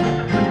brother.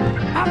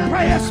 I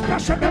pray a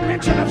special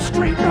dimension of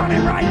strength on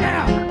him right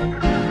now.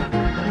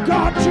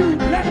 God, you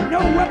let no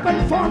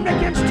weapon formed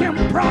against him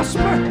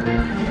prosper.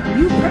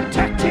 You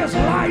protect his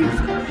life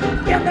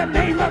in the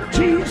name of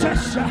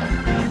Jesus.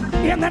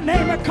 In the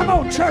name of, come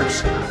on,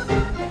 church.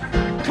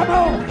 Come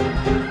on.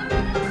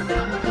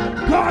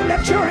 God,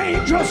 let your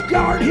angels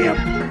guard him.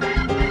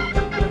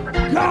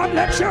 God,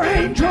 let your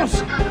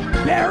angels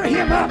bear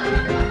him up.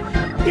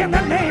 In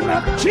the name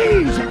of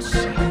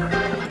Jesus.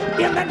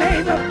 In the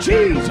name of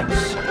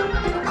Jesus.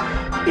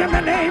 In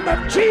the name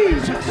of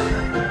Jesus.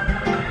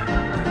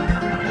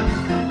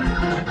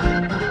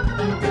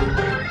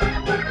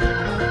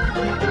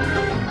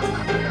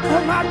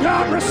 Oh my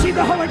God, receive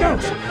the Holy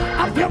Ghost.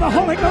 I feel the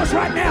Holy Ghost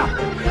right now.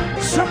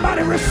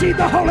 Somebody receive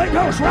the Holy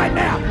Ghost right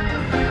now.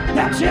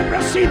 That's it,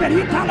 receive it.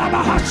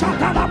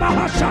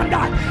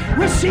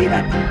 Receive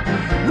it.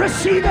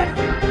 Receive it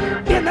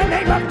in the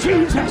name of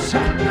Jesus.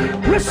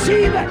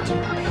 Receive it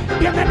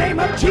in the name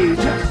of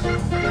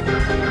Jesus.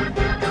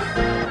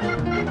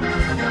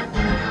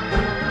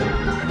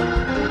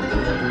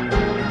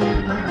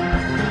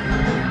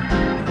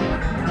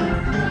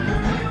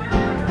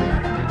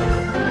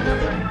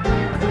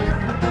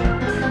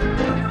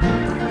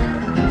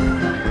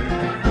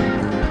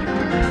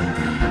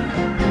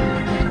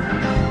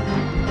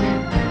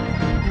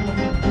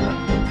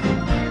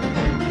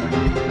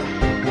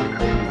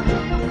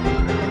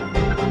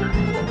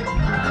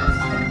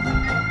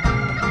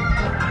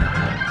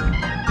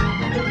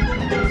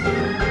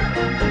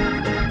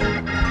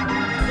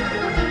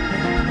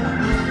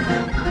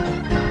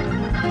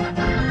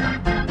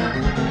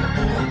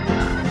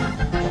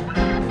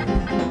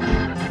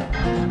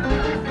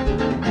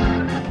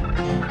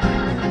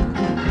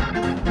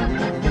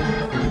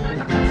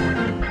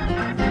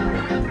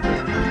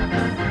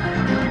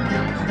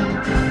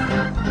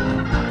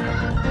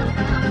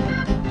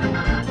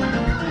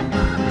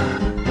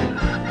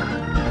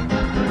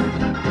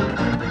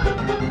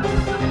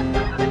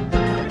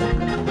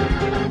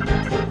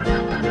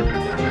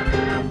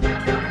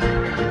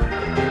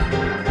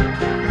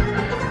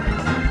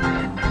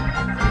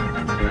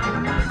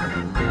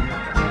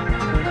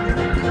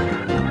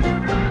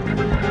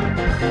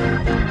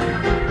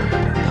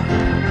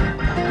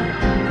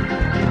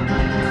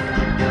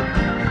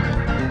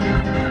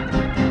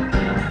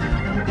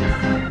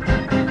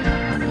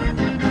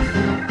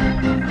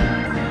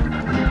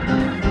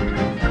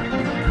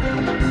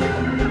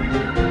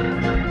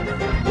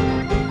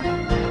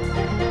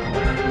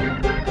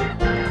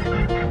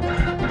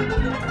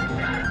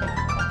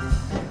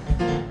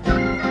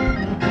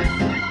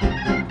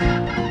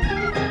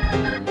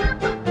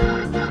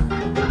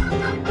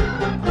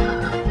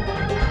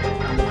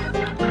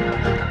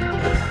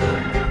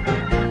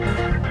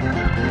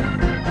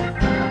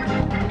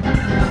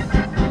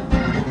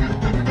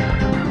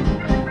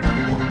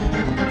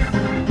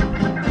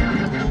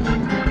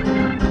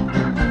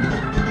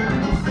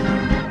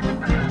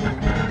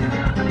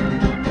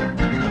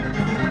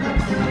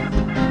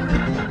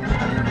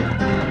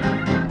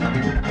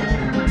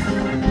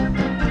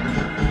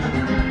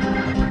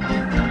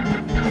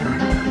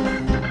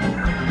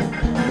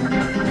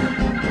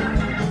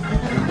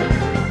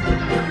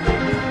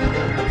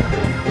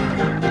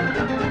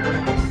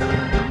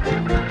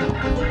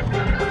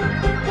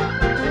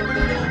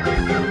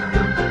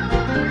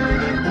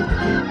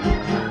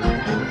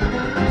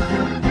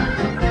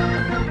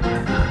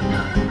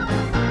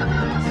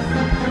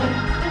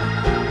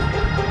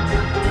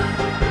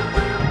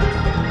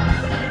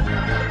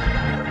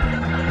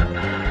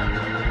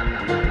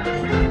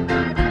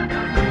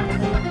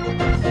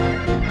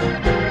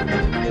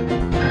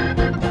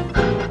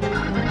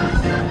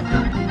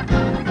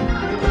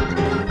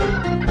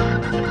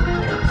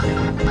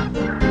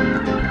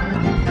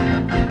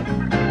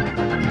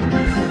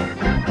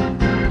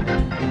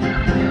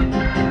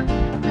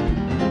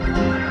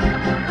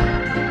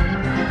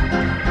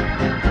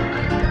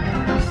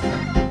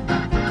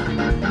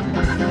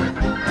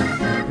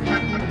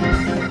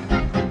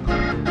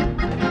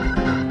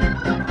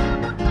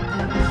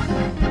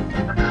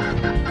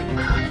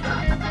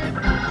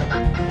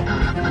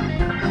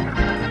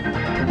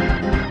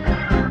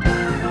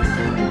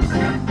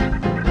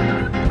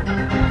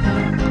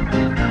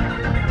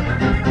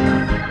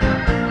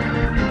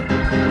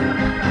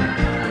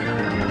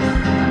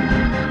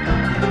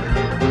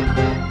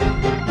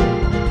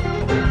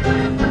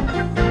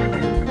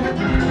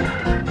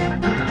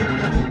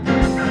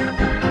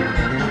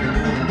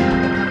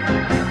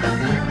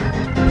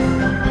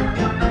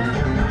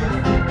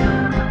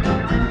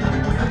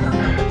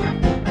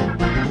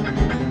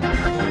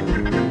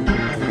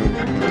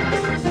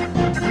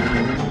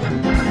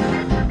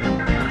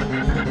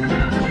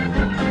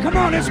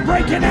 It's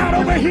breaking out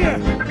over here.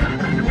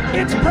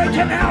 It's breaking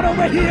out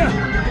over here.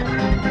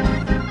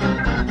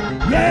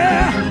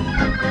 Yeah.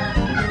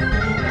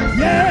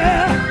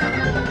 Yeah.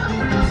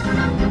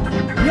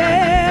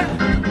 Yeah.